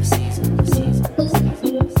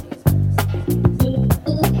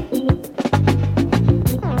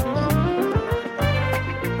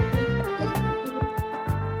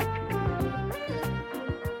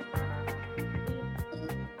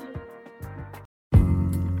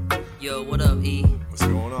 Yo, what up, E? What's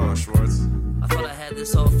going on, Schwartz? I thought I had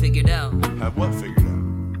this all figured out. Have what figured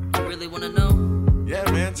out? You really wanna know? Yeah,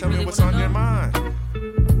 man, tell me what's on your mind.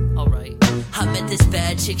 Alright. I met this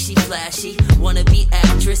bad chick, she flashy. Wanna be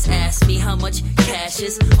actress, asked me how much cash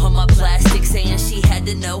is on my plastic, saying she had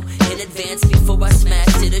to know in advance before I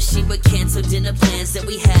smashed it, or she would cancel dinner plans that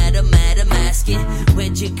we had. I'm mad, I'm asking,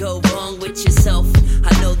 where'd you go wrong with yourself?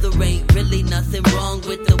 I know there ain't really nothing wrong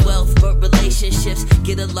with the wealth, but relationships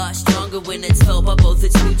get a lot stronger when it's felt by both.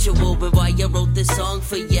 It's mutual, but why I wrote this song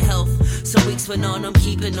for your health. So weeks went on, I'm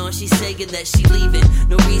keeping on. She's saying that she leaving,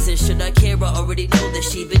 no reason should I care, I already know that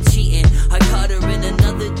she been cheating. I caught her in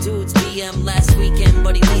another dude's BM last weekend,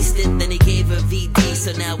 but he leased it, then he gave her VD,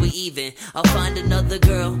 so now we even. I'll find another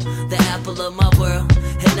girl, the apple of my world,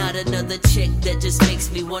 and not another chick that just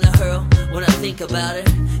makes me wanna hurl. When I think about it,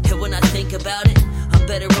 and when I think about it, I'm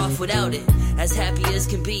better off without it. As happy as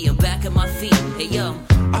can be, I'm back on my feet. Hey yo,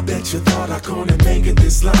 I bet you thought I couldn't make it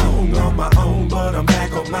this long on my own, but I'm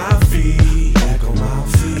back on my feet.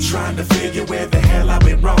 Trying to figure where the hell I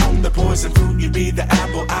went wrong. The poison fruit, you be the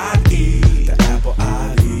apple I'd eat.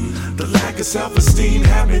 The lack of self-esteem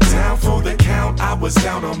had me down for the count. I was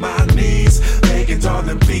down on my knees, begging,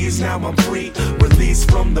 darling, please. Now I'm free,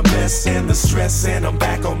 released from the mess and the stress, and I'm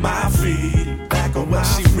back on my feet. Well,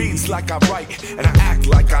 she reads like I write, and I act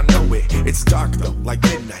like I know it. It's dark though, like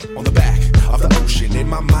midnight on the back of the ocean, and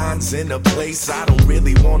my mind's in a place I don't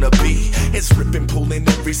really wanna be. It's ripping, pulling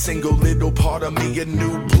every single little part of me. A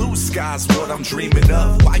new blue sky's what I'm dreaming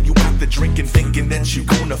of. Why you out there drinking, thinking that you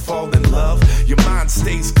gonna fall in love? Your mind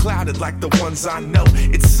stays clouded like the ones I know.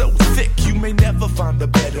 It's so thick, you may never find a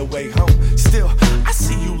better way home. Still, I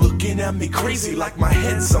see you looking at me crazy like my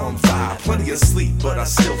head's on fire. Plenty of sleep, but I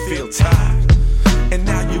still feel tired. And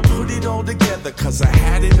now you put it all together, cause I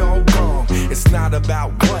had it all wrong. It's not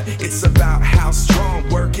about what, it's about how strong.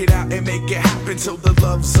 Work it out and make it happen till the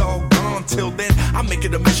love's all gone. Till then, I make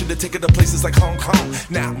it a mission to take it to places like Hong Kong.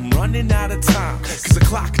 Now I'm running out of time, cause the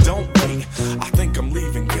clock don't wait. I think I'm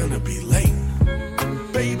leaving, gonna be late.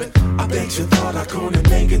 Baby, I bet you thought I couldn't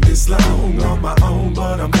make it this long on my own,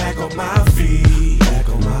 but I'm back on my feet.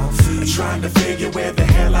 Trying to figure where the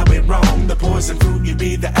hell I went wrong. The poison fruit, you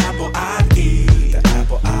be the apple I'd eat.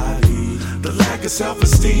 The lack of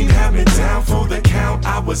self-esteem had me down for the count.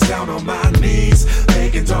 I was down on my knees,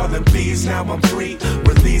 begging, darling, please. Now I'm free,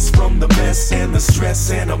 released from the mess and the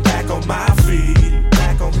stress, and I'm back on my feet.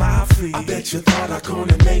 I bet you thought I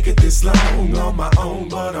couldn't make it this long on my own,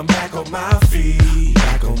 but I'm back on my feet.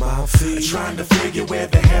 Trying to figure where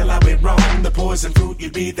the hell I went wrong. The poison fruit, you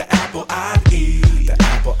be the apple I'd eat.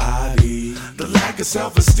 The lack of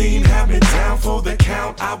self-esteem had me down for the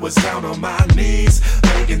count. I was down on my knees,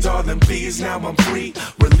 begging, darling, please. Now I'm free,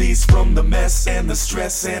 released from the mess and the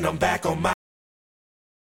stress, and I'm back on my.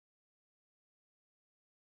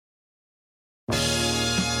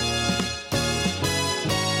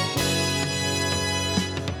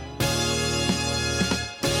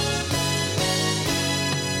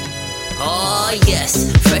 oh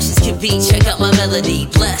yes, fresh as can be, check out my melody.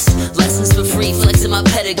 Bless, lessons for free, flexing my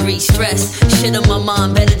pedigree. pedigree. Stress, shit on my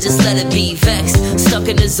mind, better just let it be. Vex, stuck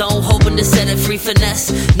in the zone, hoping to set it free.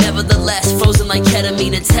 Finesse, nevertheless, frozen like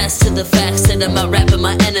ketamine. Attest to the facts that I'm out rapping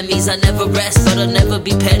my enemies. I never rest, but I'll never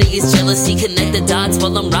be petty. It's jealousy, connect the dots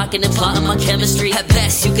while I'm rocking and plotting my chemistry. At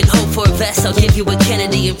best, you can hope for a vest. I'll give you a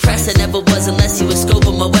Kennedy impress. I never was unless you were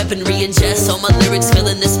scoping my weaponry. Ingest all my lyrics,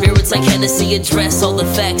 filling the spirits like Hennessy. Address all the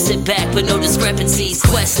facts, sit back with no discrepancies.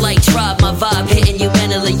 Quest like tribe, my vibe hitting you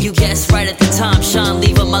mentally. You guessed right at the time, shine,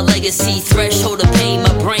 leaving my legacy. Threshold of pain,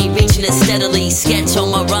 my brain reaching it steadily. Sketch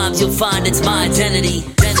on my rhymes, you'll find it's my identity.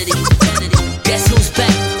 Guess who's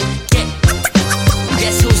back?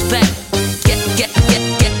 Guess who's back?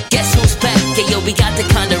 Guess who's back? Yeah, yo, we got the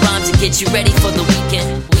kind of rhymes to get you ready for the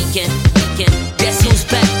weekend. Guess who's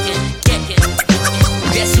back?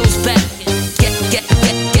 Guess who's back?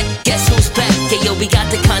 Guess who's back? Yeah, yo, we got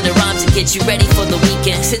the kind of rhymes to get you ready for the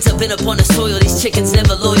weekend. Since I've been up on the soil, these chickens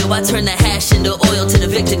never loyal. I turn the hash into oil to the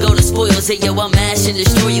victor, go to spoils. Hey, yo, I'm mash and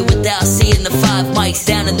destroy you without seeing the 5 mics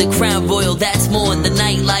down in the Crown Royal. That's more in the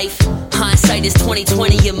nightlife. Hindsight is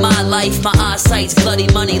 20/20 in my life. My eyesight's bloody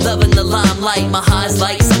money, loving the limelight. My highs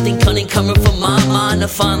like something cunning coming from my mind. A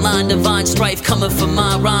fine line, divine strife coming from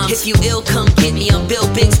my rhymes. If you ill, come get me. I'm Bill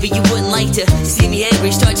Bixby. You wouldn't like to see me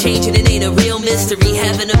angry. Start changing, it ain't a real mystery.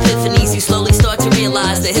 Having epiphanies, you slowly start to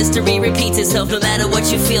realize the history repeats itself no matter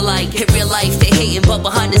what you feel like. In real life, they hating, but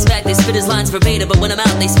behind his back, they spit his lines verbatim. But when I'm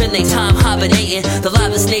out, they spend their time hibernating. The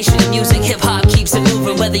livest nation of music, hip hop keeps it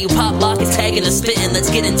moving. Whether you pop, lock, is tagging, or spitting,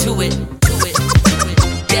 let's get into it.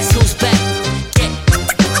 Guess who's back?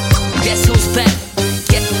 Guess who's back?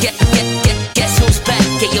 Guess who's back?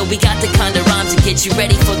 Yeah, yo, we got the kind of rhymes to get you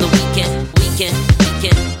ready for the weekend.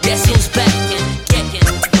 Guess who's back?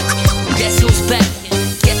 Guess who's back?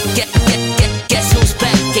 Guess who's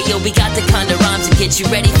back? Yeah, yo, we got the kind of rhymes to get you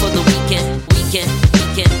ready for the weekend.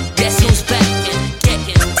 Guess who's back?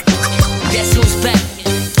 Guess who's back?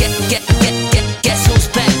 Guess who's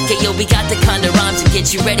back? Yeah, yo, we got the kind of rhymes to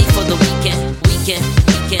get you ready for the weekend.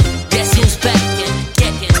 Guess who's back?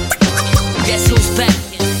 Guess who's back?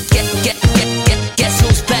 Guess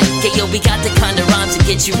who's back? Yeah, yo, we got the kind of rhymes to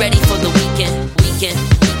get you ready for the weekend.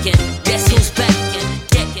 Guess who's back?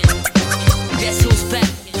 Guess who's back?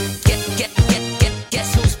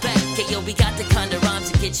 Guess who's back? Yeah, yo, we got the kind of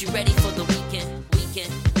rhymes to get you ready for the weekend.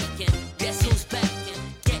 Guess who's back?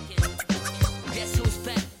 Guess who's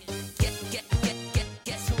back?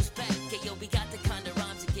 Guess who's back? Yeah, yo, we got the kind of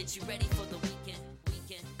rhymes to get you ready for the weekend.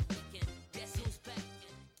 Guess who's back?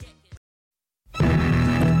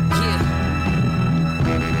 Yeah.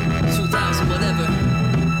 2000 whatever.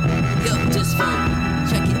 Yo, just phone.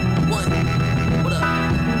 Check it. 1. What up?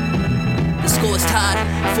 The score's tied.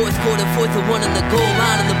 4th quarter, 4th and 1 on the goal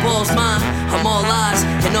line, and the ball's mine. I'm all eyes,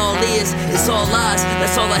 and all ears, it's all lies.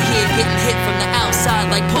 That's all I hear, getting hit from the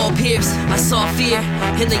outside like Paul Pierce. I saw fear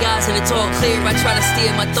in the eyes, and it's all clear. I try to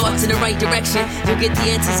steer my thoughts in the right direction. You'll get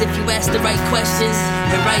the answers if you ask the right questions.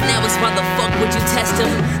 And right now it's why the fuck would you test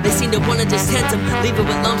them? They seem to wanna just tempt them, leave it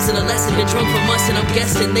with lumps in a lesson. Been drunk for months, and I'm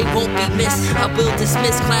guessing they won't be missed. I will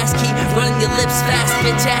dismiss class, keep running your lips fast.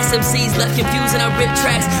 Bitch ass MCs left confused, and I rip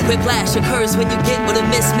tracks. Whiplash occurs when you get with a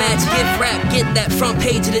mismatch. Give rap, get that front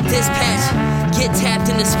page of the dispatch. Get tapped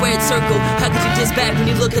in a squared circle. How could you diss back when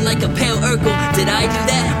you looking like a pale Urkel? Did I do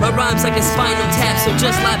that? My rhyme's like a spinal tap, so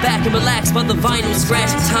just lie back and relax while the vinyl scratch.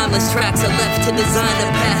 Timeless tracks are left to design a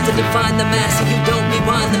path to define the mass, so you don't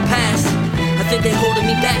rewind the past. I think they holding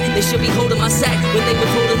me back, they should be holding my sack. When they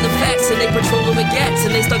withholding the facts and they patrolling with gats,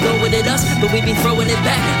 and they start going at us, but we be throwing it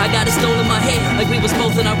back. I got it stolen in my head, like we was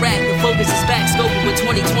both in Iraq. The focus is back, scoping with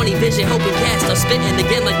 20/20 vision, hoping gas start spitting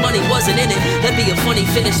again like money wasn't in it. That'd be a funny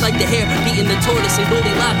finish, like the hair beating the tortoise and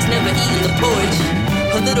Goldilocks never eating the porridge.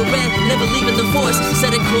 A little red, never leaving the forest.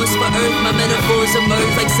 Set a course for earth, my metaphors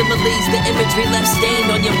emerge like similes. The imagery left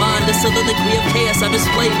stained on your mind. The soliloquy of chaos I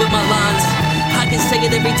display with my lines. I can sing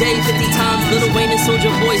it every day 50 times. Lil Wayne and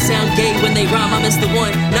Soulja Boy sound gay when they rhyme. I miss the 1,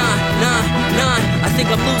 9, I think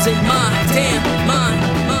I'm losing my damn mind.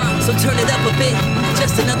 So turn it up a bit,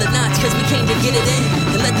 just another notch, cause we came to get it in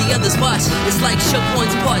and let the others watch. It's like Shook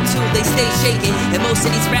Ones Part 2, they stay shaking. And most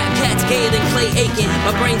of these rap cats gayer than Clay Aiken.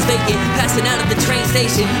 My brain's vacant, passing out at the train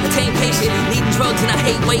station. Attain patient, needing drugs and I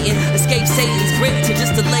hate waiting. Escape Satan's grip to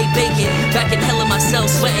just delay bacon. Back in hell of myself,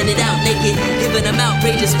 sweating it out naked. Giving them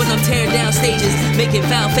outrageous when I'm tearing down stages. Making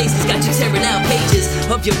foul faces, got you tearing out pages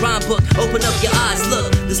of your rhyme book. Open up your eyes,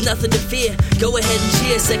 look, there's nothing to fear. Go ahead and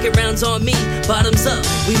cheer, second round's on me. Bottoms up,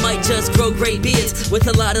 we might just grow great beards. With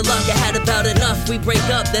a lot of luck, I had about enough. We break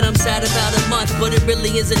up, then I'm sad about a month. But it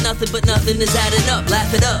really isn't nothing, but nothing is adding up.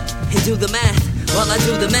 Laugh it up and do the math. while I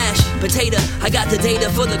do the mash potato. I got the data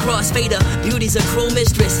for the crossfader. Beauty's a cruel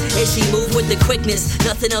mistress, and she move with the quickness.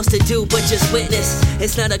 Nothing else to do but just witness.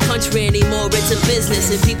 It's not a country anymore, it's a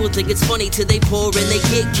business. And people think it's funny till they pour and they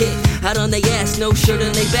get kicked out on their ass. No shirt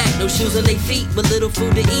on their back, no shoes on their feet, with little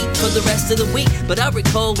food to eat for the rest of the week. But I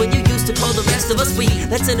recall when you used to call the rest of us weak.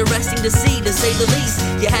 That's interesting to see, to say the least.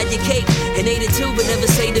 You had your cake and ate it too, but never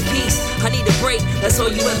say the peace. I need a break, that's all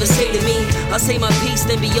you ever say to me. I'll say my piece,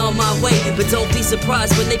 then be on my way. But don't be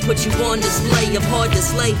surprised when they put you on display. I'm hard to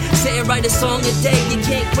slay, sit and write a song a day. You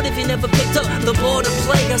can't quit if you never picked up the ball to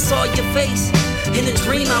play. I saw your face in the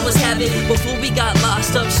dream I was having before we got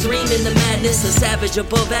lost upstream in the madness. A savage,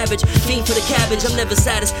 above average, fiend for the cabbage. I'm never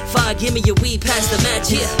satisfied, give me your weed past the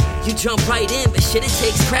match. Yeah, you jump right in, but shit, it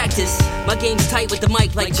takes practice. My game's tight with the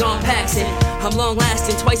mic like John Paxson. I'm long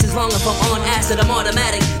lasting, twice as long if I'm on acid. I'm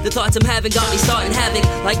automatic, the thoughts I'm having got me starting havoc.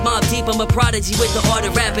 Like Mobb Deep, I'm a prodigy with the art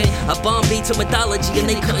of rapping. I bomb beat to mythology and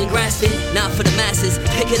they couldn't grasp it. Not for the masses,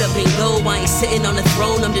 pick it up and go. I ain't sitting on the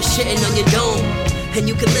throne, I'm just shitting on your dome. And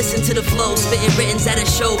you can listen to the flow, spitting writtens at a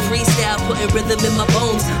show, freestyle, putting rhythm in my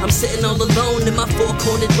bones. I'm sitting all alone in my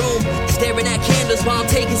four-cornered room, staring at candles while I'm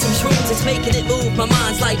taking some shrooms. It's making it move, my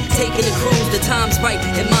mind's like taking a cruise. The time's right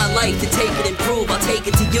in my life to take it and prove. I'll take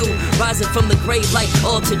it to you, rising from the grave like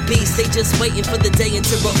altered beasts. They just waiting for the day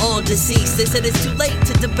until we're all deceased. They said it's too late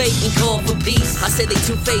to debate and call for peace. I said they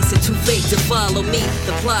two-faced and too fake to follow me.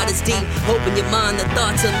 The plot is deep, open your mind, the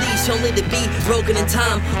thoughts unleash, only to be broken in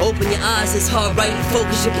time. Open your eyes, it's hard right.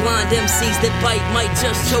 Focus your blind MCs that bite might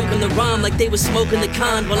just choke in the rhyme like they was smoking the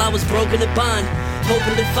con while I was broken to bind.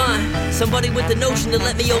 Hoping to find somebody with the notion to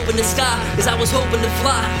let me open the sky, cause I was hoping to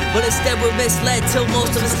fly, but instead we're misled till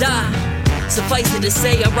most of us die. Suffice it to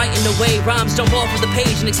say, I write in a way rhymes jump off of the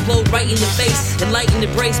page and explode right in your face. Enlighten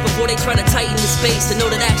the brace before they try to tighten the space. And know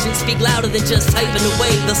that actions speak louder than just typing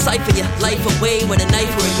away. They'll cipher your life away with a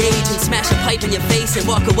knife or a gauge and smash a pipe in your face and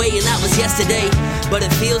walk away, and that was yesterday. But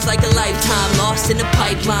it feels like a lifetime lost in the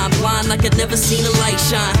pipeline, blind like I'd never seen a light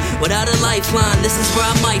shine. Without a lifeline, this is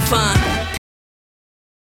where I might find